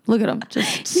record. Look at him.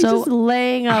 He's just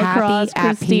laying across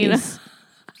Christina.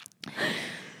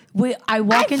 I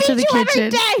walk into the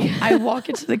kitchen. I walk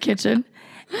into the kitchen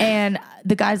and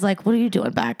the guy's like, what are you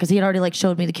doing back? Because he had already like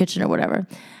showed me the kitchen or whatever.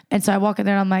 And so I walk in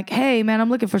there and I'm like, hey, man, I'm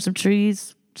looking for some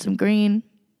trees, some green.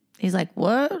 He's like,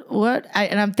 what?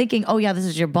 And I'm thinking, oh, yeah, this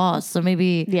is your boss. So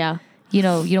maybe, yeah, you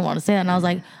don't want to say that. And I was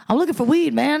like, I'm looking for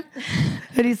weed, man.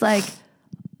 And he's like,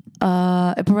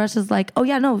 and Paresh is like, oh,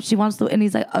 yeah, no, she wants to. And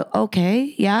he's like,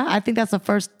 okay, yeah. I think that's the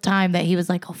first time that he was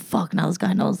like, oh, fuck, now this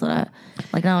guy knows that.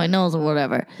 Now he knows or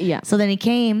whatever. Yeah. So then he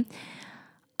came.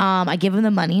 I give him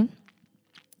the money.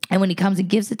 And when he comes and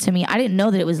gives it to me, I didn't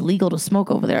know that it was legal to smoke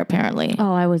over there, apparently.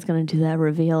 Oh, I was going to do that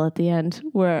reveal at the end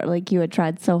where like you had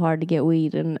tried so hard to get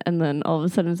weed and then all of a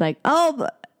sudden it's like, oh,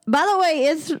 by the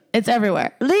way, it's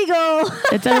everywhere. Legal.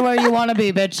 It's everywhere you want to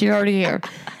be, bitch. You're already here.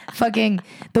 Fucking,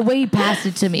 the way he passed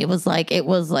it to me was like,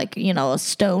 a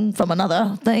stone from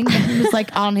another thing. It was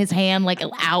like on his hand, like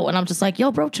out. And I'm just like,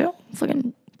 yo, bro, chill.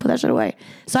 Fucking put that shit away.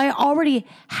 So I already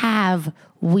have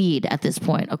weed at this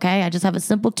point, okay? I just have a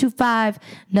simple 2.5,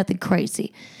 nothing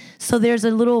crazy. So there's a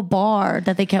little bar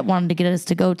that they kept wanting to get us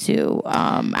to go to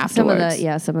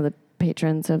afterwards. Some of the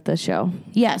patrons of the show.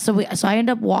 Yeah, so I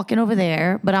end up walking over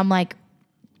there, but I'm like,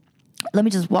 let me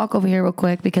just walk over here real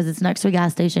quick because it's next to a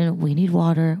gas station. We need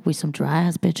water. We some dry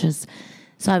ass bitches.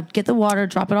 So I get the water,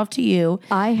 drop it off to you.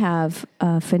 I have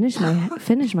finished my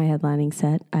headlining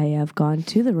set. I have gone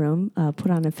to the room, put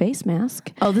on a face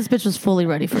mask. Oh, this bitch was fully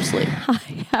ready for sleep.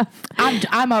 I have.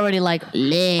 I'm already like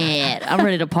lit. I'm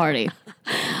ready to party.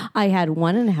 I had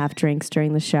 1.5 drinks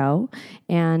during the show,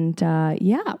 and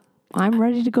I'm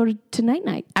ready to go to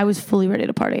night. I was fully ready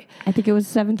to party. I think it was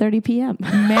 7:30 p.m.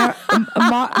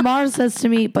 Mara says to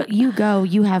me, "But you go,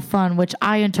 you have fun," which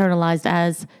I internalized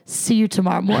as "see you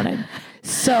tomorrow morning."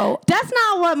 So that's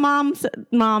not what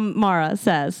Mom Mara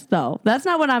says, though. That's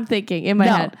not what I'm thinking in my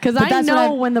head. Because I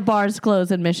know when the bars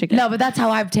close in Michigan. No, but that's how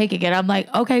I'm taking it. I'm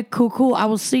like, okay, cool. I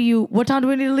will see you. What time do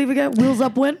we need to leave again? Wheels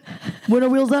up when? When are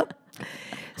wheels up?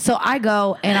 So I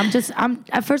go and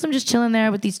at first I'm just chilling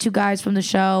there with these two guys from the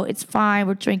show. It's fine.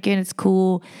 We're drinking. It's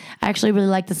cool. I actually really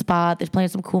like the spot. They're playing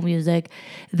some cool music.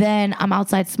 Then I'm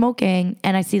outside smoking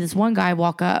and I see this one guy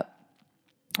walk up.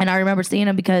 And I remember seeing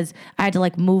him because I had to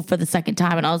like move for the second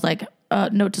time. And I was like,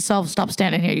 note to self, stop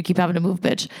standing here. You keep having to move,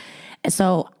 bitch. And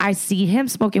so I see him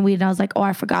smoking weed and I was like, oh,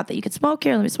 I forgot that you could smoke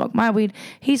here. Let me smoke my weed.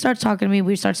 He starts talking to me.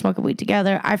 We start smoking weed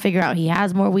together. I figure out he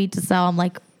has more weed to sell. I'm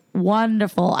like,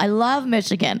 wonderful. I love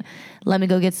Michigan. Let me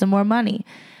go get some more money.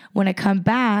 When I come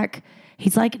back,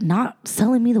 he's like not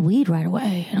selling me the weed right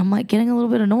away. And I'm like getting a little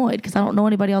bit annoyed because I don't know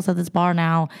anybody else at this bar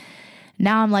now.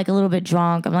 Now I'm like a little bit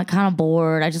drunk. I'm like kind of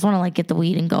bored. I just want to like get the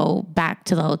weed and go back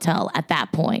to the hotel at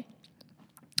that point.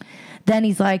 Then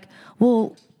he's like,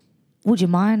 well, would you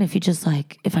mind if you just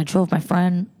like, if I drove my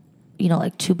friend, you know,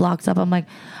 like 2 blocks up? I'm like,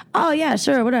 oh yeah,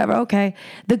 sure, whatever. Okay.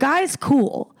 The guy's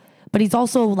cool, but he's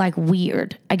also like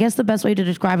weird. I guess the best way to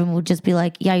describe him would just be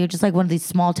like, yeah, you're just like one of these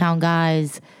small town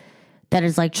guys that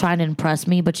is like trying to impress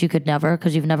me, but you could never,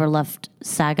 because you've never left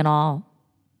Saginaw,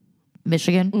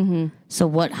 Michigan. Mm-hmm. So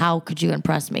how could you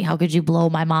impress me? How could you blow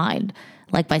my mind?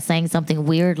 Like by saying something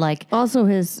weird, like also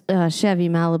his Chevy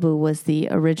Malibu was the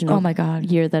original. Oh my God.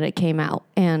 Year that it came out,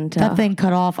 and that thing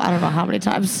cut off. I don't know how many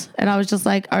times, and I was just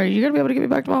like, "Are you gonna be able to get me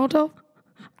back to my hotel?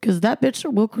 Because that bitch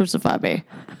will crucify me."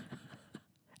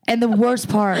 And the worst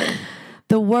part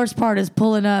is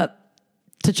pulling up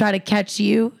to try to catch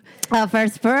you.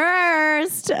 First,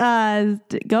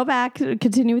 go back,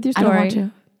 continue with your story. I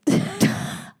don't want to.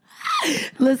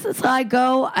 Listen, so I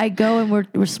go and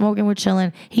we're smoking, we're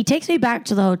chilling. He takes me back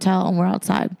to the hotel and we're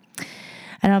outside.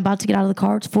 And I'm about to get out of the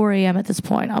car. It's 4 a.m. at this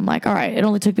point. I'm like, all right, it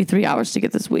only took me 3 hours to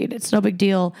get this weed. It's no big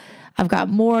deal. I've got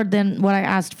more than what I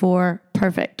asked for.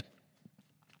 Perfect.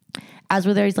 As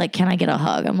we're there, he's like, can I get a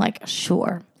hug? I'm like,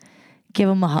 sure. Give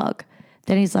him a hug.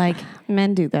 Then he's like,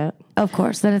 men do that. Of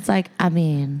course. Then it's like, I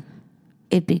mean,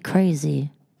 it'd be crazy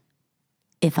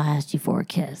if I asked you for a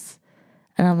kiss.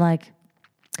 And I'm like,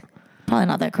 probably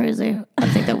not that crazy. I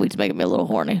think that weed's making me a little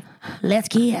horny. Let's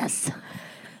kiss.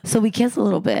 So we kiss a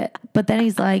little bit. But then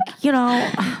he's like, you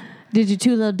know. Did your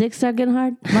 2 little dicks start getting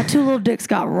hard? My 2 little dicks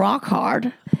got rock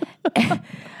hard.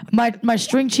 My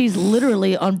string cheese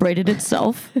literally unbraided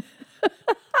itself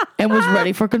and was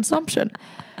ready for consumption.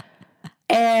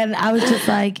 And I was just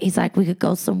like, he's like, we could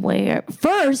go somewhere.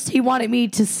 First, he wanted me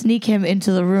to sneak him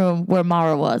into the room where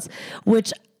Mara was,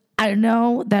 which I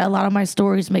know that a lot of my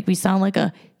stories make me sound like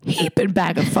a heaping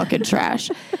bag of fucking trash,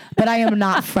 but I am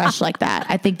not fresh like that.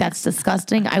 I think that's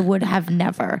disgusting. I would have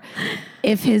never.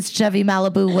 If his Chevy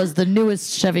Malibu was the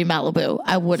newest Chevy Malibu,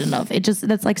 I wouldn't have.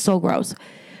 That's like so gross.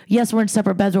 Yes, we're in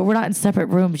separate beds, but we're not in separate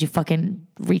rooms, you fucking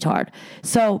retard.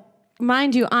 So,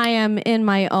 mind you, I am in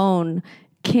my own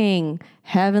king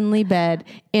heavenly bed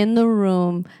in the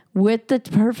room with the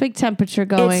perfect temperature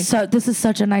going. This is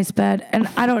such a nice bed, and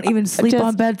I don't even sleep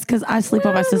on beds because I sleep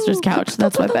on my sister's couch.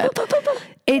 That's my bed.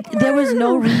 There was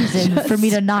no reason for me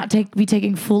to not be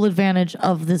taking full advantage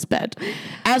of this bed.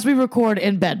 As we record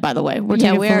in bed, by the way. We're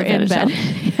in bed.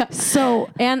 Yeah. So,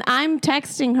 and I'm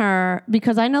texting her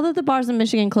because I know that the bars in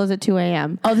Michigan close at 2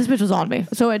 a.m. Oh, this bitch was on me.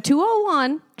 So at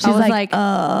 2:01, I was like,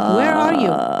 where are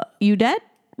you? You dead?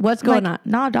 What's going on?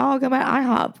 Nah, dog, I'm at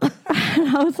IHOP.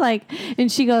 And I was like,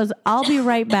 and she goes, I'll be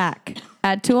right back.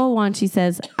 At 2:01, she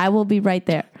says, I will be right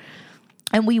there.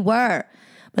 And we were.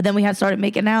 But then we had started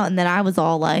making out, and then I was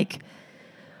all like,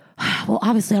 well,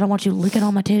 obviously I don't want you licking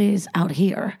all my titties out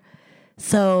here.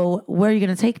 So where are you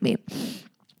going to take me?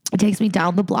 It takes me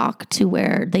down the block to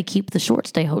where they keep the short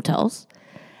stay hotels.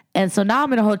 And so now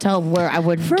I'm in a hotel where I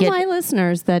wouldn't For my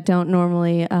listeners that don't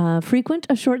normally frequent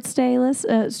a short stay,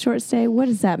 what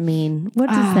does that mean? What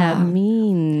does that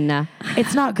mean?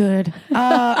 It's not good.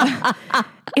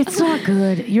 It's not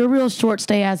good. You're a real short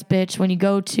stay ass bitch when you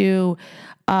go to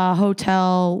a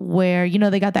hotel where, you know,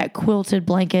 they got that quilted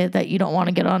blanket that you don't want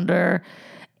to get under,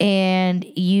 and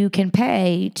you can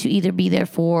pay to either be there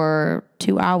for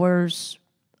 2 hours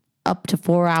up to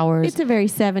 4 hours. It's a very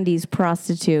 70s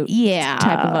prostitute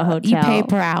type of a hotel. You pay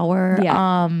per hour.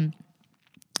 Yeah.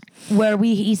 Where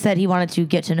he said he wanted to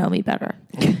get to know me better.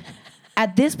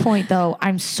 At this point, though,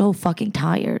 I'm so fucking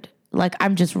tired. Like,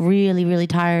 I'm just really, really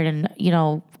tired and, you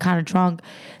know, kind of drunk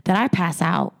that I pass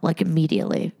out, like,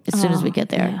 immediately as soon as we get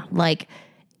there. Yeah. Like,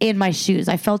 in my shoes.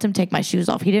 I felt him take my shoes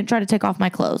off. He didn't try to take off my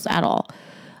clothes at all.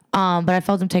 But I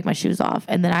felt him take my shoes off.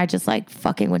 And then I just, like,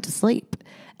 fucking went to sleep.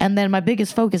 And then my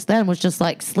biggest focus then was just,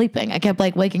 like, sleeping. I kept,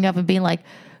 like, waking up and being like,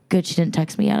 good, she didn't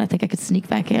text me yet. I think I could sneak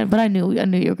back in. But I knew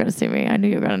you were going to see me. I knew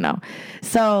you were going to know.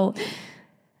 So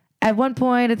at one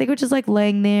point, I think we're just like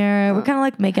laying there. We're kind of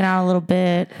like making out a little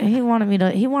bit. And he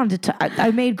wanted to,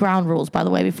 I made ground rules, by the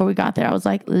way, before we got there. I was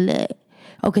like, bleh.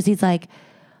 Oh, because he's like,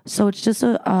 so it's just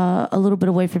a little bit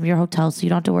away from your hotel, so you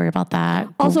don't have to worry about that.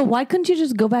 Also, why couldn't you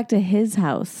just go back to his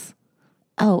house?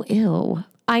 Oh, ew.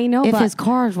 I know, if but his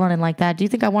car is running like that, do you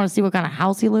think I want to see what kind of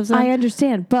house he lives in? I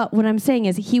understand, but what I'm saying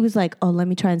is he was like, oh, let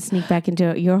me try and sneak back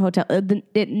into your hotel.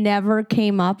 It never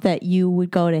came up that you would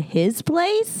go to his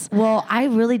place? Well, I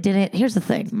really didn't. Here's the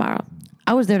thing, Mara.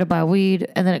 I was there to buy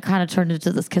weed, and then it kind of turned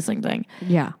into this kissing thing.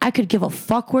 Yeah. I could give a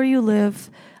fuck where you live.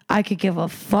 I could give a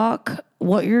fuck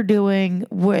what you're doing.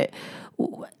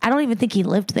 I don't even think he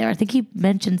lived there. I think he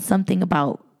mentioned something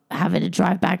about having to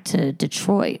drive back to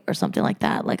Detroit or something like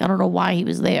that. Like, I don't know why he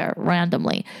was there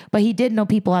randomly, but he did know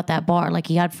people at that bar. Like,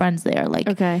 he had friends there. Like,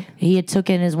 okay. He had took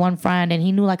in his one friend, and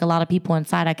he knew like a lot of people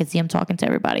inside. I could see him talking to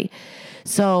everybody.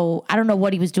 So I don't know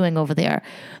what he was doing over there.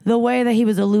 The way that he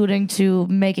was alluding to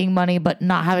making money but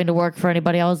not having to work for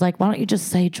anybody, I was like, why don't you just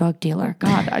say drug dealer?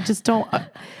 God, I just don't.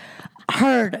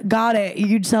 Heard, got it.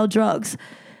 You'd sell drugs.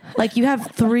 Like, you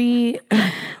have 3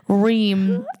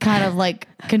 ream kind of like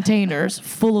containers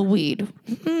full of weed.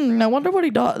 I wonder what he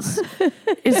does.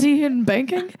 Is he in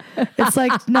banking? It's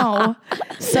like, no.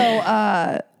 So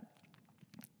I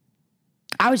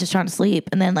was just trying to sleep.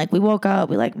 And then like we woke up,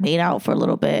 we like made out for a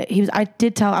little bit.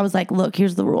 I was like, look,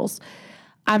 here's the rules.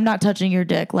 I'm not touching your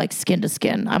dick like skin to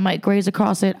skin. I might graze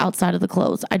across it outside of the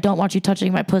clothes. I don't want you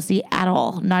touching my pussy at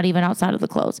all, not even outside of the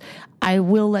clothes. I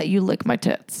will let you lick my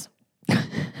tits.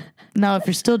 Now, if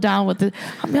you're still down with it,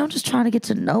 I'm just trying to get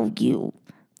to know you.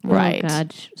 Right. Oh,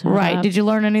 God. Right. Did you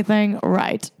learn anything?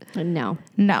 Right. No.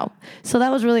 So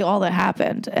that was really all that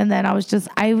happened. And then I was just,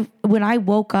 when I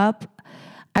woke up,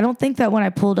 I don't think that when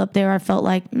I pulled up there, I felt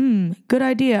like, good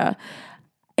idea.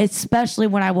 Especially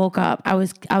when I woke up, I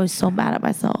was so mad at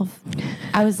myself.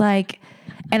 I was like,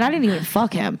 and I didn't even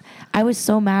fuck him. I was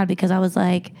so mad because I was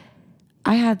like,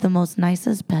 I had the most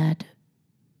nicest bed.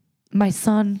 My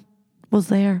son was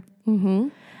there. Mm-hmm.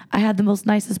 I had the most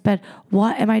nicest bed.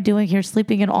 What am I doing here,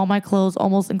 sleeping in all my clothes,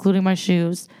 almost including my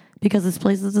shoes, because this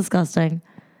place is disgusting,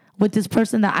 with this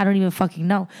person that I don't even fucking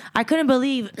know. I couldn't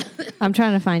believe. I'm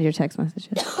trying to find your text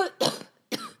messages.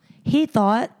 He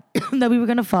thought that we were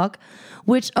going to fuck,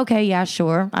 which, okay, yeah,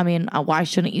 sure. I mean, why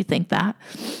shouldn't you think that?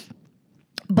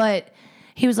 But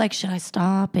he was like, should I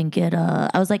stop and get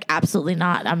I was like, absolutely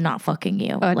not. I'm not fucking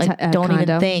you. Don't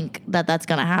even think that that's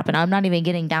going to happen. I'm not even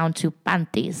getting down to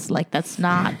panties. Like, that's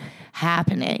not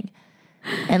happening.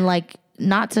 And like,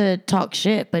 not to talk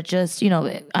shit, but just,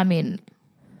 I mean,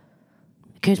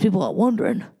 in case people are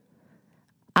wondering,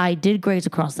 I did graze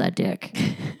across that dick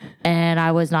and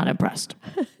I was not impressed.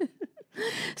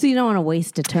 So you don't want to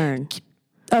waste a turn.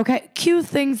 Okay. Cue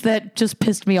things that just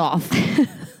pissed me off.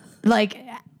 Like,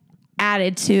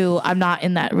 added to I'm not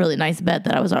in that really nice bed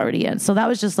that I was already in. So that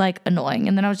was just like annoying.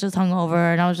 And then I was just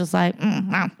hungover and I was just like,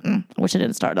 I wish I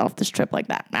didn't start off this trip like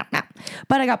that.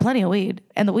 But I got plenty of weed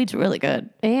and the weed's really good.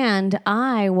 And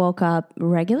I woke up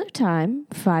regular time,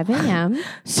 5 a.m.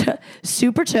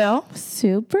 Super chill.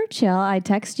 Super chill. I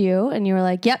text you and you were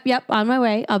like, yep, on my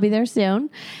way. I'll be there soon.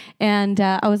 And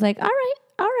I was like, all right.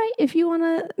 If you want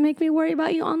to make me worry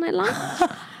about you all night long,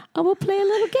 I will play a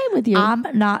little game with you. I'm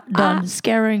not done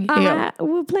scaring you.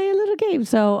 We'll play a little game.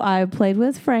 So I played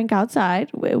with Frank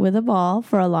outside with a ball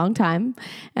for a long time.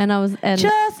 And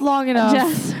just long enough.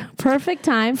 Just perfect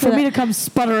time for me to come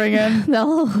sputtering in. The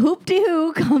little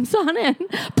hoop-de-hoo comes on in.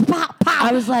 Pow, pow,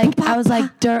 I was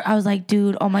like,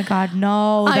 dude, oh my God,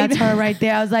 no, that's her right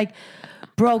there. I was like,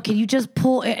 bro, can you just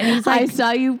pull it? And he's like, I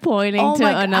saw you pointing to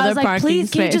another I was like, parking please,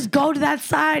 space. can you just go to that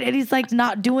side? And he's like,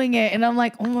 not doing it. And I'm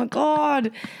like, oh my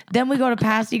God. Then we go to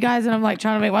pass you guys, and I'm like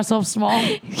trying to make myself small.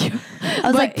 I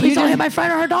was like, please don't hit my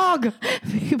friend or her dog.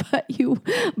 But you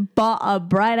bought a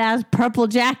bright ass purple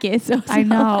jacket. So I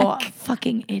know,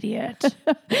 fucking idiot.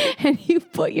 And you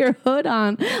put your hood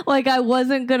on like I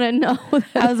wasn't gonna know.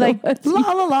 I was like,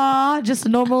 la la la, just a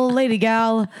normal lady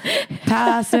gal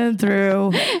passing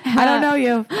through. I don't know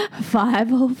you.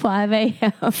 5:05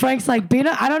 a.m. Frank's like,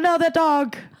 Bina, I don't know that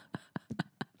dog.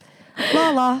 La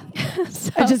la.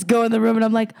 So, I just go in the room and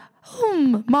I'm like,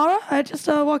 Mara, I just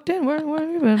walked in. Where have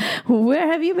you been? Where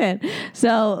have you been?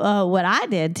 So what I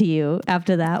did to you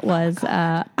after that was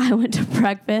I went to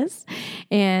breakfast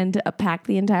and packed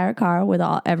the entire car with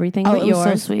everything but it yours.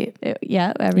 was so sweet.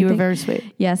 Yeah, everything. You were very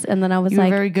sweet. Yes, and then I was You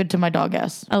like, were very good to my dog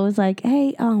ass. I was like,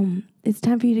 hey, it's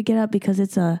time for you to get up because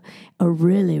it's a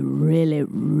really, really,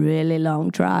 really long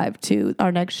drive to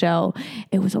our next show.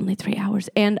 It was only 3 hours.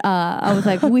 And I was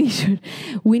like,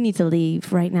 we need to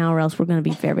leave right now or else we're going to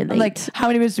be very late. Like, how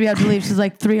many minutes do we have to leave? She's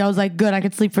like 3. I was like, good, I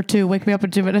can sleep for 2. Wake me up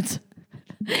in 2 minutes.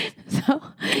 So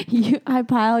I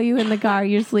pile you in the car.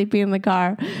 You're sleeping in the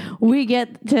car. We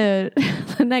get to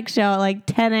the next show at like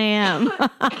 10 a.m.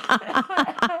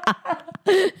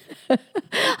 I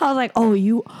was like, oh,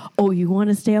 you want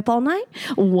to stay up all night?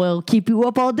 We'll keep you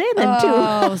up all day then too.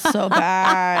 Oh, so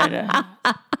bad.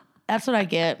 That's what I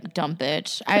get, dumb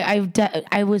bitch. I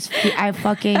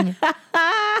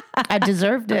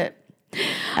deserved it.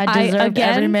 I deserved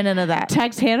every minute of that.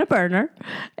 Text Hannah Burner,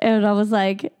 and I was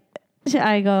like,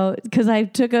 I go, because I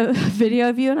took a video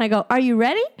of you, and I go, are you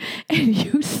ready? And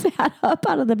you sat up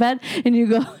out of the bed, and you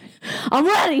go, I'm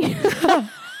ready.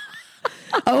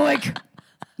 I'm like,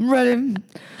 I'm ready.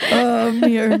 I'm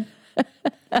here.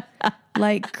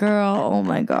 Like, girl, oh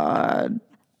my God.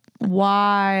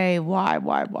 Why?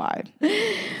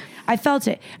 I felt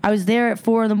it. I was there at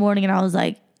 4 a.m, and I was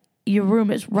like, your room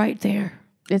is right there.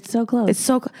 It's so close. It's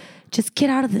so just get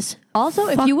out of this. Also,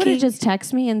 if you would have just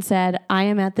texted me and said, I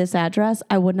am at this address,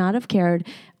 I would not have cared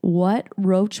what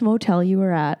Roach Motel you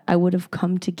were at. I would have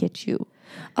come to get you.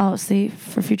 Oh, see,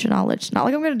 for future knowledge. Not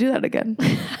like I'm going to do that again.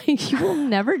 You will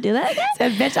never do that again?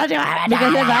 Said, bitch, I'll do it.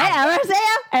 Because if I ever see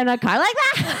you in a car like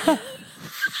that.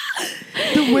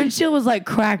 The windshield was like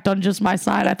cracked on just my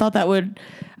side. I thought that would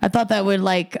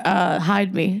like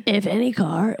hide me. If any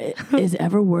car is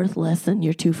ever worth less than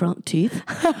your 2 front teeth,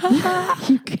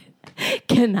 you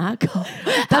cannot go.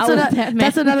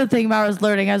 That's another thing Mara's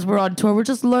learning as we're on tour. We're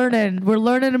just learning. We're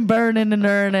learning and burning and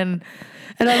earning.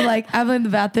 And I'm like, I'm in the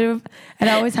bathroom, and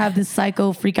I always have this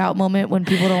psycho freak out moment when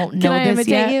people don't know this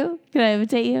yet. Can I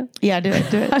imitate you? Yeah, do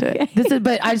it. Okay.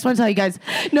 But I just want to tell you guys.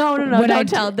 No, don't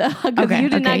tell them. Because you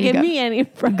did not give me any.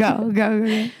 Go.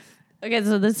 Okay,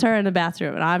 so this is her in the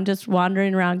bathroom, and I'm just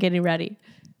wandering around getting ready.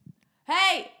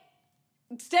 Hey,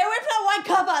 stay away from that white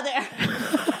cup out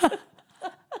there.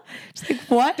 She's like,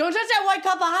 what? Don't touch that white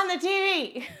cup behind the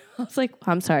TV. I was like,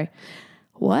 I'm sorry.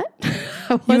 What?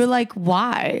 You were like,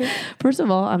 why? First of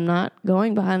all, I'm not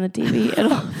going behind the TV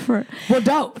at all.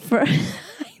 Don't.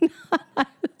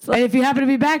 And if you happen to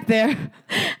be back there,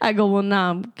 I go, well, now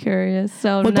I'm curious.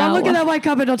 So don't look at that white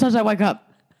cup and don't touch that white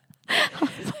cup.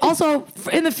 Also,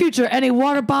 in the future, any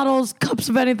water bottles, cups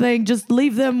of anything, just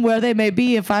leave them where they may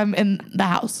be if I'm in the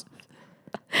house.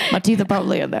 My teeth are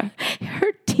probably in there.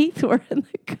 Her teeth were in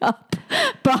the cup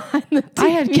behind the TV. I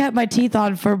had kept my teeth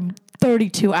on for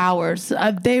 32 hours.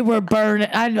 They were burned.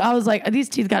 I was like, these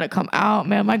teeth got to come out,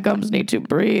 man. My gums need to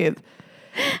breathe.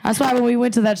 That's why when we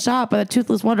went to that shop at the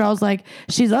Toothless Wonder, I was like,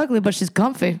 she's ugly, but she's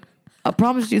comfy. I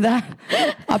promise you that.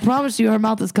 I promise you her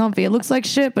mouth is comfy. It looks like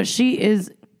shit, but she is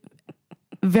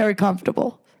very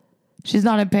comfortable. She's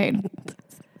not in pain.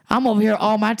 I'm over here,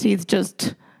 all my teeth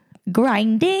just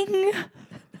grinding.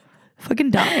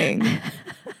 Fucking dying.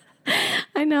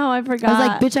 I know, I forgot. I was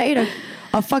like, bitch, I ate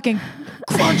a fucking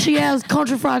crunchy ass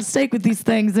country fried steak with these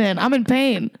things in. I'm in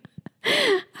pain.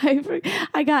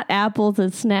 I got apples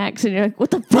and snacks, and you're like,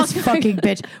 what the fuck? This fucking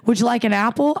bitch. Would you like an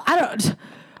apple? Why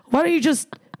don't you just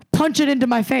punch it into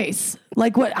my face?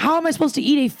 Like, what? How am I supposed to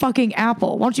eat a fucking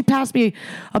apple? Why don't you pass me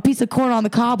a piece of corn on the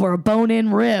cob or a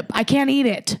bone-in rib? I can't eat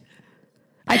it.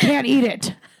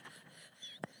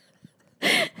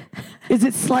 Is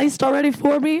it sliced already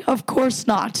for me? Of course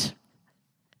not.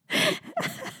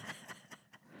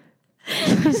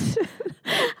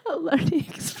 A learning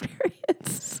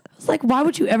experience. It's like, why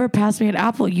would you ever pass me an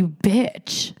apple, you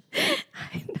bitch?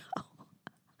 I know.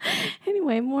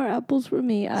 Anyway, more apples for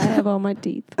me. I have all my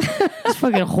teeth. This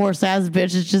fucking horse ass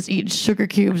bitch is just eating sugar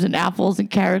cubes and apples and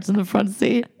carrots in the front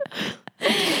seat.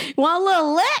 Want a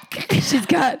little lick? She's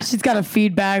got a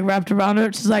feed bag wrapped around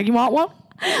her. She's like, you want one?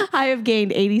 I have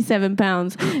gained 87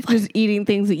 pounds just eating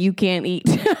things that you can't eat.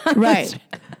 Right.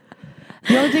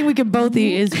 The only thing we can both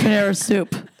eat is Panera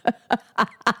soup.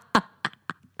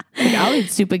 I'll eat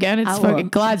soup again. It fucking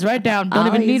glides right down. Don't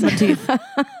even need my teeth.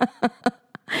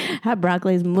 That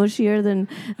broccoli is mushier than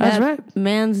that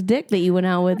man's dick that you went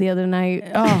out with the other night.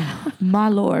 Oh, my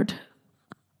Lord.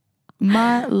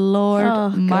 My Lord. Oh,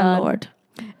 my God. Lord.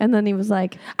 And then he was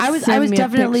like, I was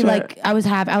definitely like, I was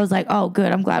happy. I was like, oh,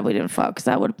 good. I'm glad we didn't fuck, because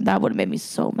that would have made me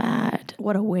so mad.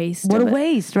 what a waste. What a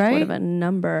waste, right? What of a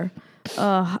number.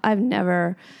 I've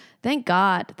never, thank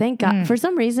God. For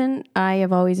some reason, I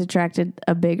have always attracted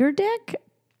a bigger dick.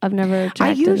 I've never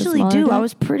attracted I usually a do. dick. I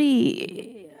was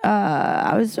pretty,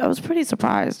 I was pretty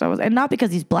surprised. And not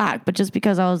because he's black, but just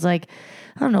because I was like,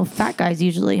 I don't know, fat guys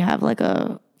usually have like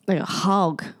a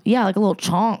hog. Yeah, like a little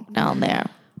chonk down there.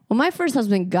 Well, my first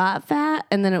husband got fat,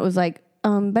 and then it was like,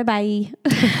 bye-bye.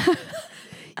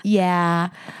 Yeah.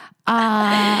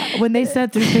 When they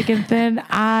said through thick and thin,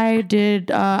 I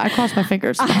crossed my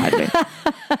fingers behind me.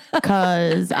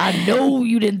 Cause I know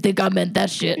you didn't think I meant that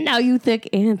shit. Now you thick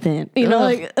and thin. You know,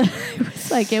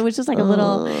 like it was just like a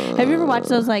little. Have you ever watched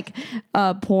those like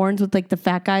porns with like the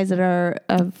fat guys that are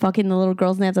fucking the little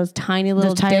girls and they have those tiny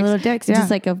little dicks? Yeah.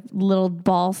 Just like a little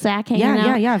ball sack hanging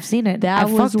out. Yeah, I've seen it. I've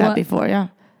fucked that before, yeah.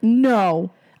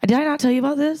 No. Did I not tell you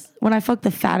about this? When I fucked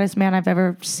the fattest man I've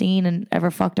ever seen and ever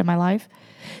fucked in my life?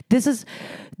 This is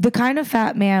the kind of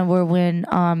fat man where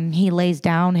when he lays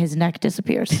down, his neck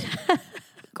disappears.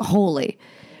 Holy.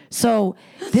 So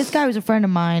this guy was a friend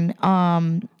of mine.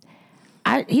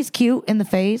 He's cute in the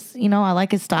face. You know, I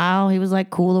like his style. He was like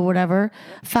cool or whatever.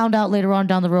 Found out later on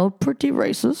down the road, pretty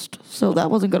racist. So that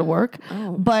wasn't going to work.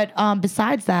 Oh. But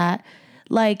besides that,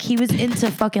 like he was into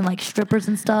fucking like strippers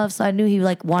and stuff. So I knew he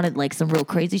like wanted like some real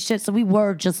crazy shit. So we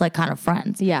were just like kind of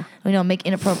friends. Yeah. You know, make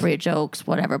inappropriate jokes,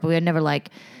 whatever. But we had never like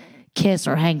kissed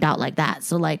or hanged out like that.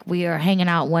 So like we were hanging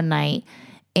out one night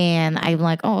and I'm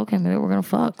like, oh, okay, maybe we're going to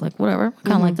fuck. Like whatever.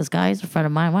 Kind of like this guy. He's a friend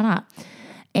of mine. Why not?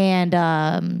 And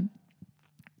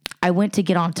I went to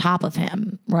get on top of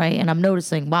him, right? And I'm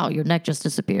noticing, wow, your neck just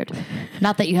disappeared.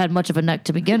 Not that you had much of a neck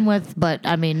to begin with, but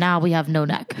I mean, now we have no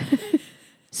neck.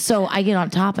 So I get on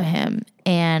top of him,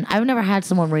 and I've never had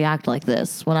someone react like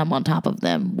this when I'm on top of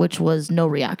them, which was no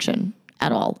reaction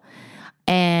at all.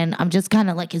 And I'm just kind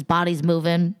of like his body's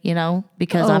moving, you know,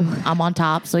 because I'm on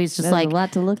top. So he's just There's like a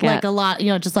lot to look like at. a lot, you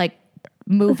know, just like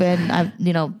moving. Like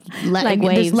waves.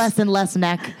 There's less and less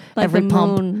neck Like every the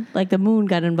pump. moon, like the moon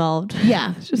got involved.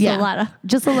 Yeah, just a lot of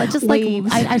just waves.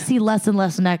 like I see less and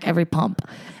less neck every pump,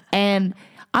 and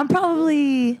I'm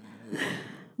probably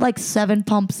like 7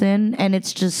 pumps in, and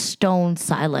it's just stone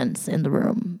silence in the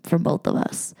room from both of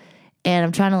us, and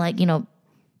I'm trying to like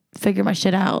figure my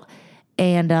shit out,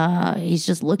 and he's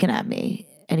just looking at me,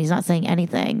 and he's not saying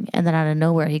anything, and then out of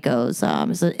nowhere he goes,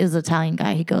 it's an Italian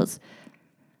guy. He goes,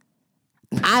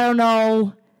 I don't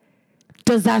know.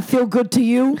 Does that feel good to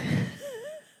you?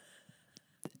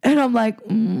 And I'm like,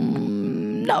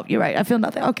 no, you're right. I feel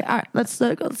nothing. Okay, all right. Let's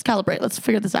calibrate. Let's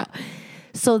figure this out.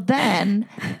 So then,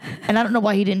 and I don't know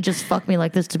why he didn't just fuck me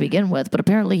like this to begin with, but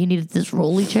apparently he needed this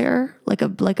rolly chair, like a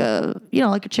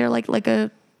chair, like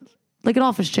an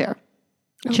office chair,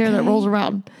 chair that rolls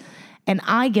around. And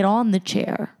I get on the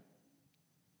chair.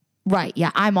 Right?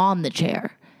 Yeah, I'm on the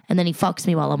chair, and then he fucks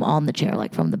me while I'm on the chair,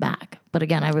 like from the back. But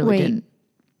again, I really didn't.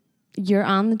 You're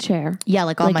on the chair. Yeah,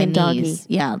 like on my knees. Doggy.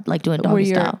 Yeah, like doing doggy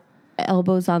style.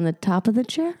 Elbows on the top of the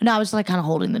chair? No, I was just like kind of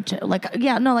holding the chair. Like,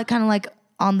 yeah, no, like kind of like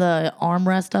on the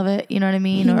armrest of it. You know what I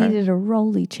mean? He needed a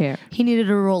rolly chair. He needed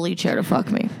a rolly chair to fuck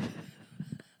me.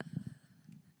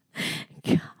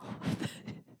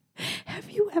 Have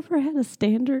you ever had a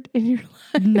standard in your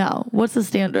life? No. What's the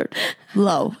standard?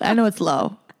 Low. I know it's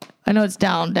low. I know it's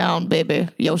down, down, baby.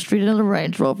 Yo, street in the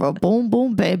Range Rover. Boom,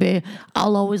 boom, baby.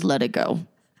 I'll always let it go.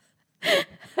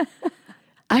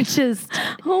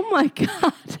 Oh my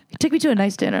God. Take me to a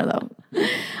nice dinner, though.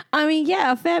 I mean,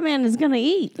 yeah, a fat man is going to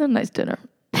eat. A nice dinner.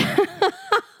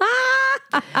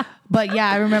 But yeah,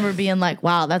 I remember being like,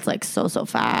 wow, that's like so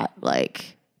fat.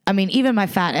 Like, I mean, even my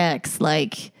fat ex,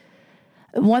 like,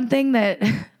 one thing that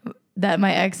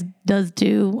my ex does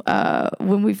do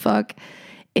when we fuck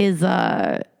is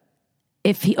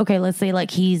if he, okay, let's say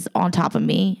like he's on top of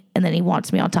me and then he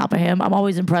wants me on top of him. I'm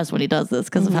always impressed when he does this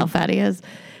because of how fat he is.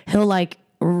 He'll like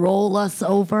roll us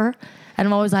over and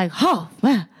I'm always like, oh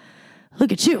man,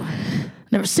 look at you.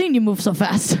 Never seen you move so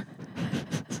fast.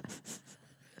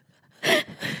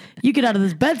 You get out of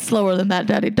this bed slower than that,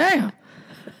 daddy. Damn.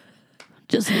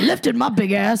 Just lifted my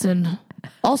big ass and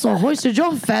also hoisted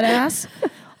your fat ass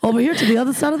over here to the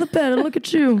other side of the bed and look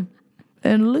at you.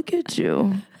 And look at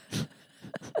you.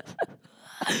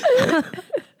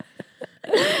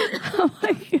 Oh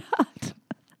my God.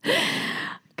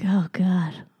 Oh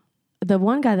God. The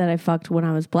one guy that I fucked when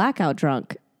I was blackout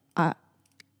drunk,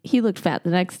 he looked fat the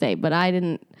next day, but I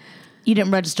didn't. You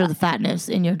didn't register the fatness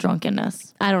in your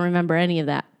drunkenness. I don't remember any of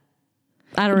that.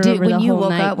 I don't remember when the you whole woke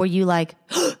night. up, were you like,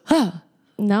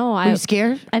 no, were you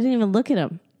scared? I didn't even look at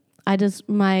him.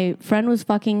 My friend was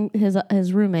fucking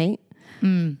his roommate.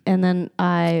 And then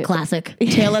classic.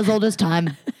 Tale as old as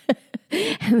time.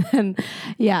 And then,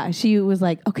 yeah, she was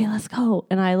like, okay, let's go.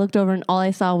 And I looked over and all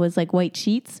I saw was like white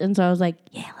sheets. And so I was like,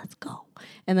 yeah, let's go.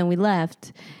 And then we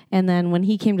left. And then when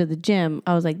he came to the gym,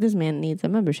 I was like, this man needs a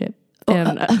membership.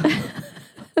 And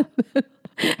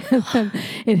And then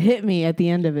it hit me at the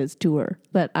end of his tour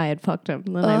that I had fucked him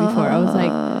the night before. I was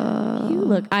like, you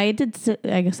look, I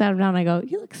sat him down and I go,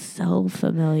 you look so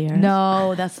familiar.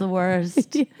 No, that's the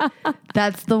worst. Yeah.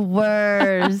 That's the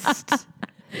worst.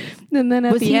 And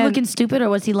then was he looking stupid or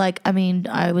was he like, I mean,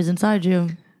 I was inside you?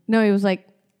 No, he was like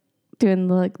doing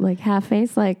the like half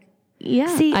face, like,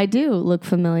 yeah, see, I do look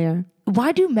familiar.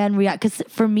 Why do men react? Because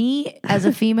for me, as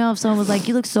a female, if someone was like,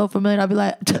 you look so familiar, I'd be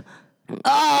like,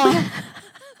 oh.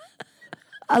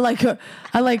 I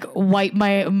like wipe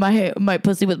my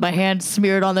pussy with my hand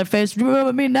smeared on their face. You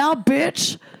remember me now,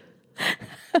 bitch?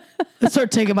 I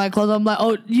start taking my clothes. I'm like,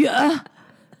 oh yeah.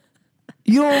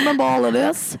 You don't remember all of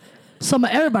this?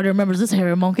 Everybody remembers this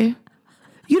hairy monkey.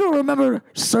 You don't remember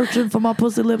searching for my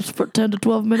pussy lips for 10 to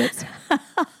 12 minutes?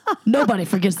 Nobody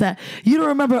forgets that. You don't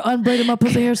remember unbraiding my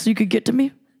pussy hair so you could get to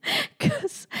me?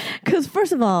 Because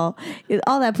first of all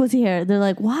that pussy hair, they're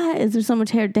like, why is there so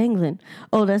much hair dangling?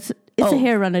 Oh, it's a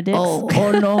hair run of dicks.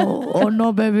 Oh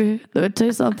no, baby. Let me tell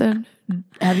you something.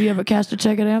 Have you ever cashed a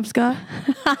check at Amscot?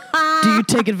 Do you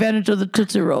take advantage of the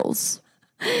Tootsie Rolls?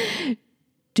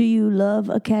 Do you love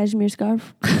a cashmere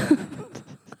scarf?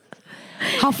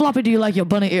 How floppy do you like your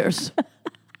bunny ears?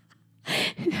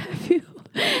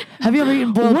 Have you ever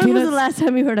eaten boiled peanuts? When was the last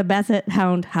time you heard a basset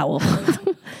hound howl?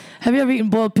 Have you ever eaten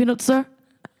boiled peanuts, sir?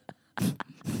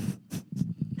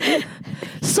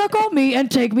 Suck on me and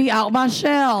take me out my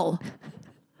shell.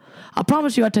 I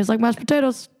promise you I taste like mashed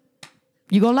potatoes.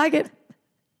 You gonna like it.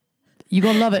 You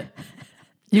gonna love it.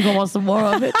 You gonna want some more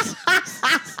of it.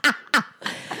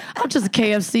 I'm just a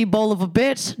KFC bowl of a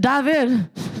bitch. Dive in.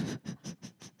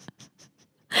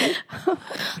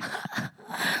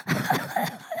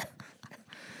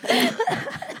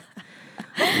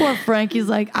 Poor Frankie's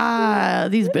like,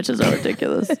 these bitches are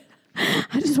ridiculous.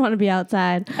 I just want to be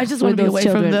outside. I just want to be away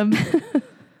from them.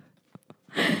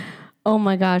 Oh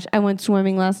my gosh. I went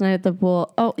swimming last night at the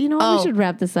pool. Oh, you know what? We should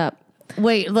wrap this up.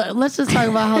 Wait, let's just talk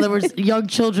about how there was young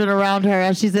children around her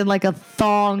as she's in like a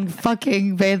thong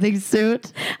fucking bathing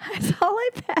suit. That's all I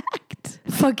packed.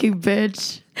 Fucking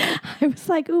bitch. I was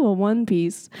like, ooh, a one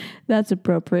piece. That's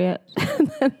appropriate.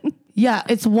 Yeah,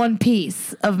 it's one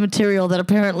piece of material that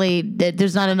apparently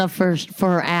there's not enough for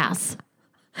her ass.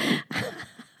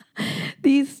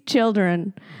 These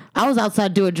children. I was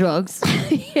outside doing drugs.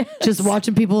 Yes. Just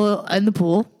watching people in the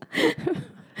pool.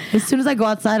 As soon as I go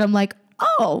outside, I'm like,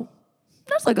 oh,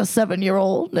 there's like a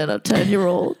 7-year-old and a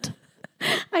 10-year-old.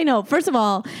 I know. First of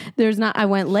all, I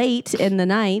went late in the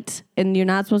night and you're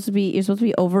supposed to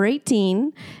be over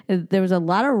 18. There was a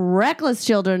lot of reckless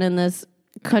children in this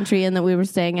country and that we were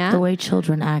staying at. The way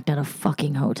children act at a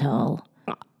fucking hotel.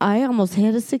 I almost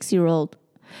hit a 6-year-old.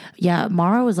 Yeah,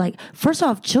 Mara was like, first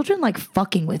off, children like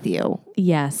fucking with you.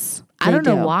 Yes. I don't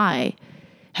know why.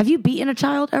 Have you beaten a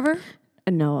child ever?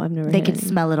 No, I've never. They can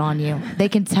smell it on you. They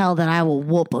can tell that I will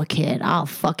whoop a kid. I'll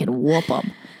fucking whoop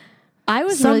them. I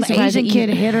was some really Asian kid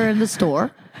hit her in the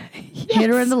store, yes. Hit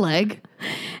her in the leg,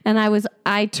 and I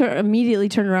immediately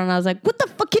turned around and I was like, "What the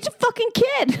fuck? Get your fucking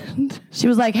kid!" She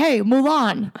was like, "Hey,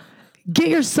 Mulan, get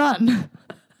your son."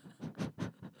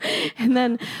 And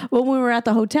then when we were at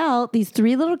the hotel, these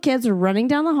 3 little kids were running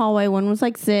down the hallway. One was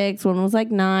like 6, one was like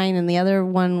 9, and the other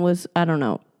one was, I don't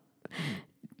know,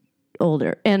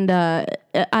 older. And I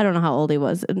don't know how old he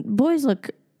was. And boys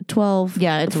look 12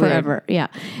 it's forever. Weird. Yeah.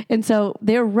 And so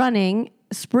they're running,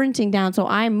 sprinting down. So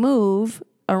I move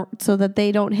so that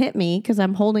they don't hit me because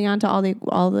I'm holding on to all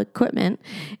the equipment.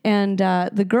 And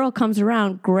the girl comes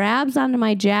around, grabs onto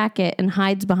my jacket and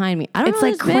hides behind me. I don't know.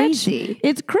 It's like crazy.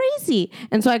 It's crazy.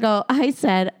 And so I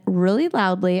said really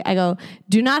loudly, I go,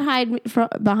 do not hide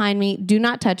behind me. Do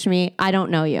not touch me. I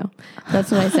don't know you. That's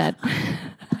what I said.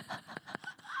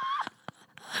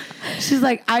 She's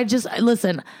like,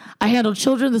 listen, I handle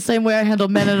children the same way I handle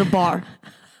men at a bar.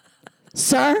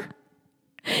 Sir?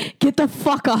 Get the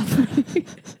fuck off me.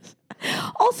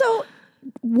 Also,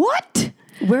 what?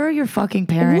 Where are your fucking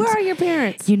parents? Where are your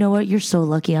parents? You know what? You're so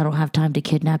lucky I don't have time to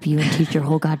kidnap you and teach your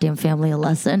whole goddamn family a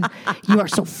lesson. You are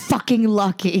so fucking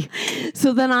lucky.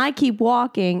 So then I keep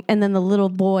walking, and then the little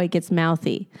boy gets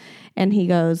mouthy. And he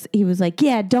was like,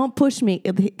 yeah, don't push me.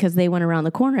 Because they went around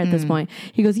the corner at this point.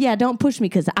 He goes, yeah, don't push me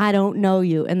because I don't know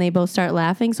you. And they both start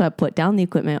laughing. So I put down the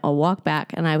equipment. I'll walk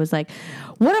back. And I was like,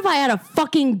 what if I had a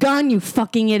fucking gun, you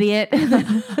fucking idiot?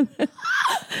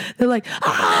 They're like,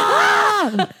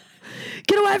 ah!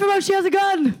 Get away from her. She has a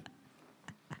gun.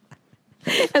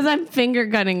 As I'm finger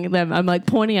gunning them, I'm like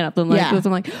pointing at them like this.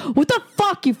 I'm like, what the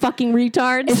fuck, you fucking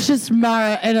retards? It's just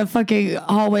Mara in a fucking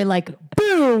hallway like,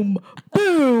 boom,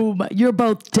 boom, you're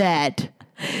both dead.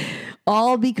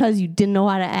 All because you didn't know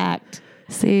how to act.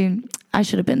 See, I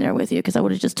should have been there with you because I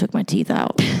would have just took my teeth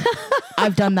out.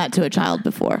 I've done that to a child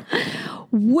before.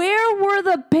 Where were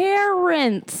the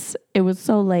parents? It was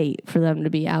so late for them to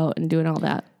be out and doing all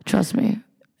that. Trust me.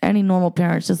 Any normal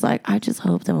parent's just like, I just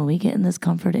hope that when we get in this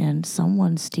comfort inn,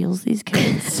 someone steals these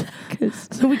kids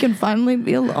so we can finally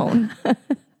be alone. I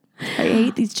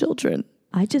hate these children.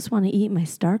 I just want to eat my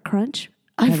Star Crunch.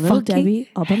 I Little fucking Debbie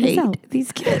all by hate myself.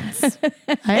 these kids.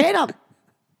 I hate them.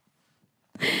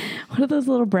 What are those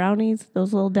little brownies?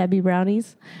 Those little Debbie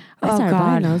brownies? I Oh, started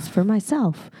buying God. those for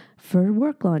myself for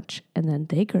work lunch. And then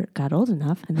they got old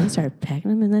enough and they started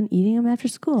packing them and then eating them after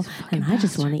school. And I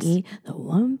just want to eat the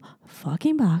one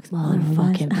fucking box.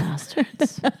 Motherfucking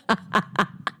bastards.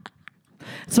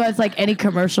 So it's like any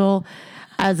commercial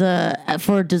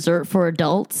for dessert for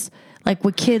adults. Like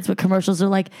with kids, with commercials, they're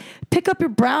like, pick up your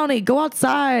brownie, go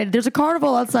outside. There's a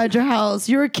carnival outside your house.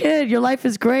 You're a kid. Your life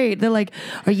is great. They're like,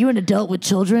 are you an adult with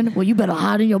children? Well, you better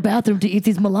hide in your bathroom to eat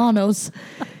these Milanos.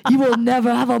 You will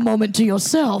never have a moment to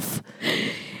yourself.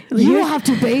 You will have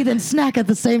to bathe and snack at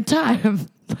the same time.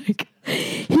 Like,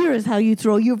 here is how you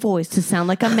throw your voice to sound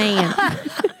like a man.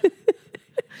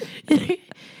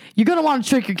 you're going to want to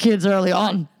trick your kids early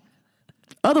on.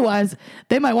 Otherwise,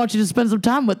 they might want you to spend some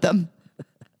time with them.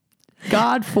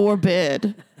 God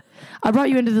forbid. I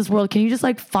brought you into this world. Can you just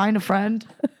like find a friend?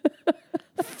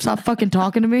 Stop fucking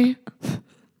talking to me.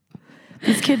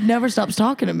 This kid never stops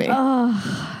talking to me.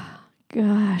 Oh,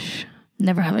 gosh.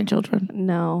 Never having children.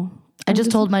 No. I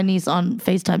just told my niece on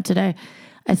FaceTime today.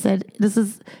 I said,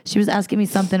 she was asking me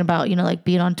something about, like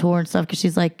being on tour and stuff. Cause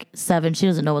she's like 7. She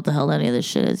doesn't know what the hell any of this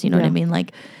shit is. You know what I mean?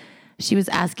 Like she was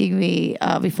asking me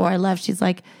before I left, she's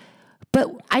like, but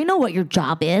I know what your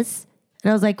job is. And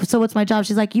I was like, so what's my job?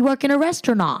 She's like, you work in a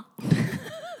restaurant.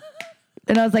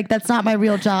 And I was like, that's not my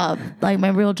real job. Like, my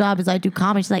real job is I do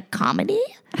comedy. She's like, comedy?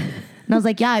 And I was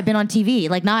like, yeah, I've been on TV.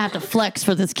 Like, now I have to flex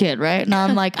for this kid, right? Now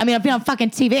I'm like, I've been on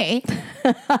fucking TV.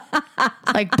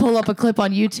 Like, pull up a clip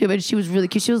on YouTube. And she was really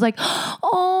cute. She was like,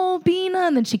 oh, Bina.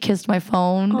 And then she kissed my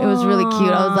phone. It was really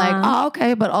cute. I was like, oh,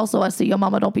 okay. But also, I see your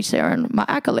mama don't be sharing my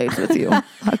accolades with you.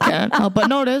 I can't help but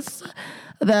notice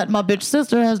that my bitch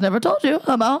sister has never told you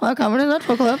about my Comedy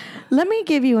Central clip. Let me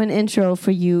give you an intro for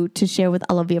you to share with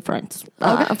all of your friends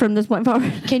from this point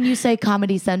forward. Can you say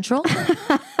Comedy Central?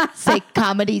 Say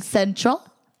Comedy Central.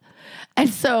 And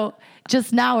so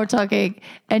just now we're talking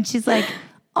and she's like,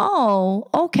 oh,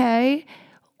 okay.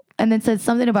 And then said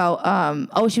something about,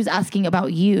 she was asking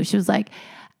about you. She was like,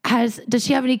 does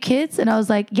she have any kids? And I was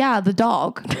like, yeah, the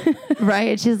dog. Right?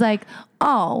 And she's like,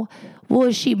 oh, well,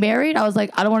 is she married? I was like,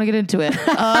 I don't want to get into it.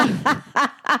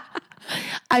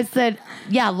 I said,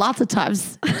 yeah, lots of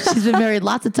times. She's been married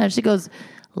lots of times. She goes,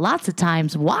 lots of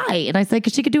times. Why? And I said,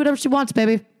 because she can do whatever she wants,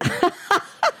 baby.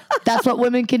 That's what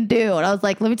women can do. And I was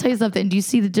like, let me tell you something. Do you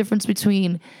see the difference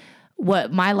between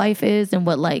what my life is and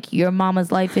what like your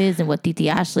mama's life is and what Titi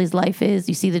Ashley's life is?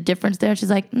 You see the difference there? And she's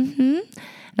like, mm-hmm.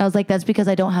 And I was like, that's because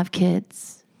I don't have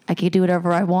kids. I can do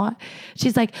whatever I want.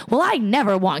 She's like, well, I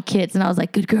never want kids. And I was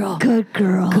like, good girl. Good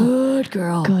girl. Good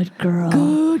girl. Good girl.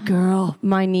 Good girl.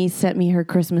 My niece sent me her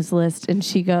Christmas list and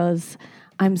she goes,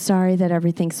 I'm sorry that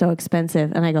everything's so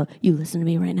expensive. And I go, you listen to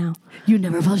me right now. You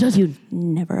never apologize. You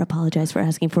never apologize for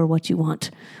asking for what you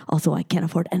want. Also, I can't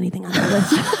afford anything on the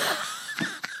list.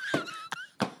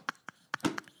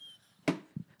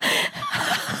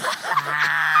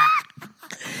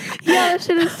 Yeah, that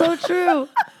shit is so true.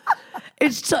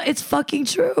 It's fucking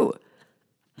true.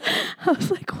 I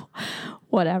was like,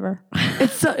 whatever.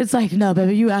 It's like, no,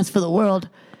 baby, you asked for the world.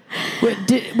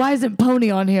 Why isn't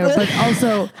Pony on here? But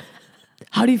also,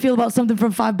 how do you feel about something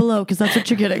from Five Below? Because that's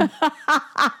what you're getting.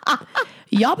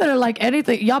 Y'all better like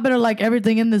anything. Y'all better like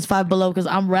everything in this Five Below because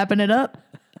I'm wrapping it up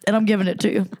and I'm giving it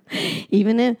to you.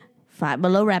 Even in Five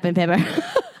Below wrapping paper.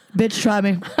 Bitch, try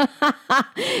me.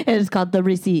 It is called the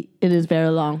receipt. It is very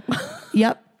long.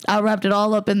 Yep. I wrapped it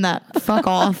all up in that. Fuck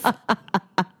off.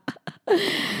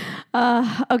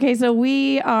 Okay, so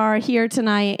we are here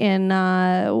tonight in,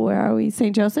 where are we?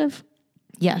 St. Joseph?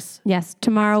 Yes. Yes.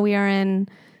 Tomorrow we are in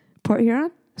Port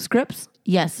Huron? Scripps?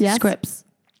 Yes.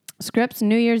 Scripps.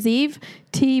 New Year's Eve.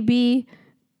 TBD?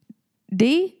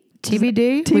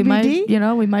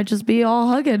 TBD. We might just be all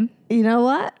hugging. You know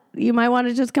what? You might want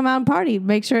to just come out and party.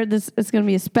 Make sure it's going to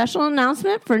be a special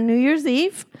announcement for New Year's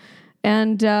Eve.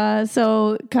 And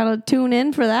so kind of tune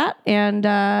in for that. And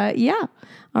yeah.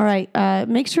 All right.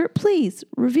 Make sure, please,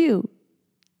 review,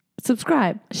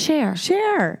 subscribe, share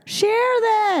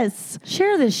this.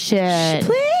 Share this shit.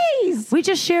 Please. We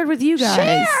just shared with you guys.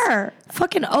 Share.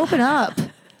 Fucking open up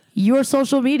your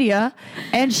social media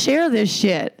and share this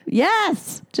shit.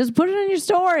 Yes. Just put it on your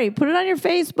story. Put it on your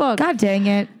Facebook. God dang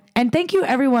it. And thank you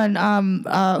everyone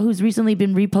who's recently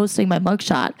been reposting my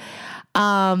mugshot.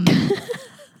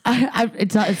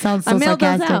 It sounds so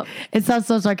sarcastic. It sounds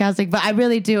so sarcastic, but I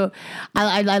really do.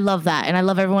 I love that, and I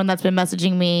love everyone that's been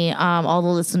messaging me. All the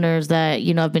listeners that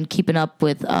have been keeping up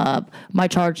with my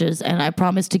charges, and I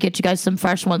promise to get you guys some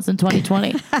fresh ones in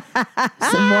 2020.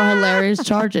 Some more hilarious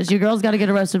charges. Your girl's got to get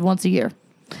arrested once a year.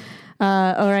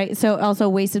 All right. So also,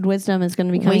 Wasted Wisdom is going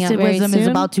to be coming out very soon. Wasted Wisdom is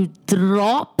about to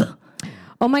drop.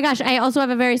 Oh my gosh! I also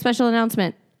have a very special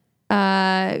announcement.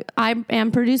 I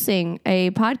am producing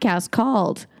a podcast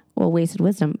called Wasted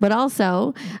Wisdom, but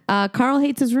also Carl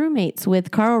Hates His Roommates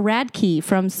with Carl Radke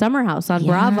from Summer House on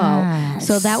Bravo.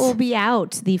 So that will be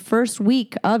out the first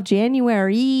week of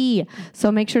January.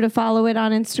 So make sure to follow it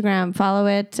on Instagram.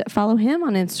 Follow him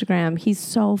on Instagram. He's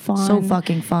so fun. So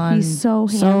fucking fun. He's so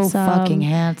handsome. So fucking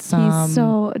handsome. He's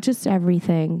so just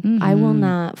everything. Mm-hmm. I will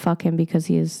not fuck him because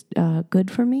he is good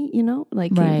for me,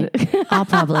 like right. I'll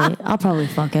probably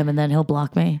fuck him and then he'll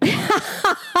block me.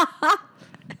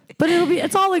 But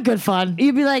it's all in good fun.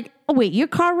 You'd be like, oh, wait, your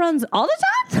car runs all the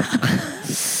time?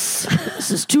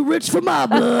 This is too rich for my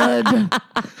blood.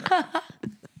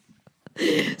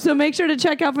 So make sure to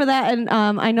check out for that. And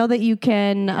I know that you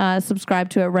can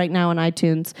subscribe to it right now on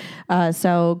iTunes.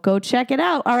 So go check it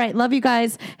out. All right. Love you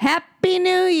guys. Happy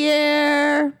New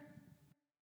Year.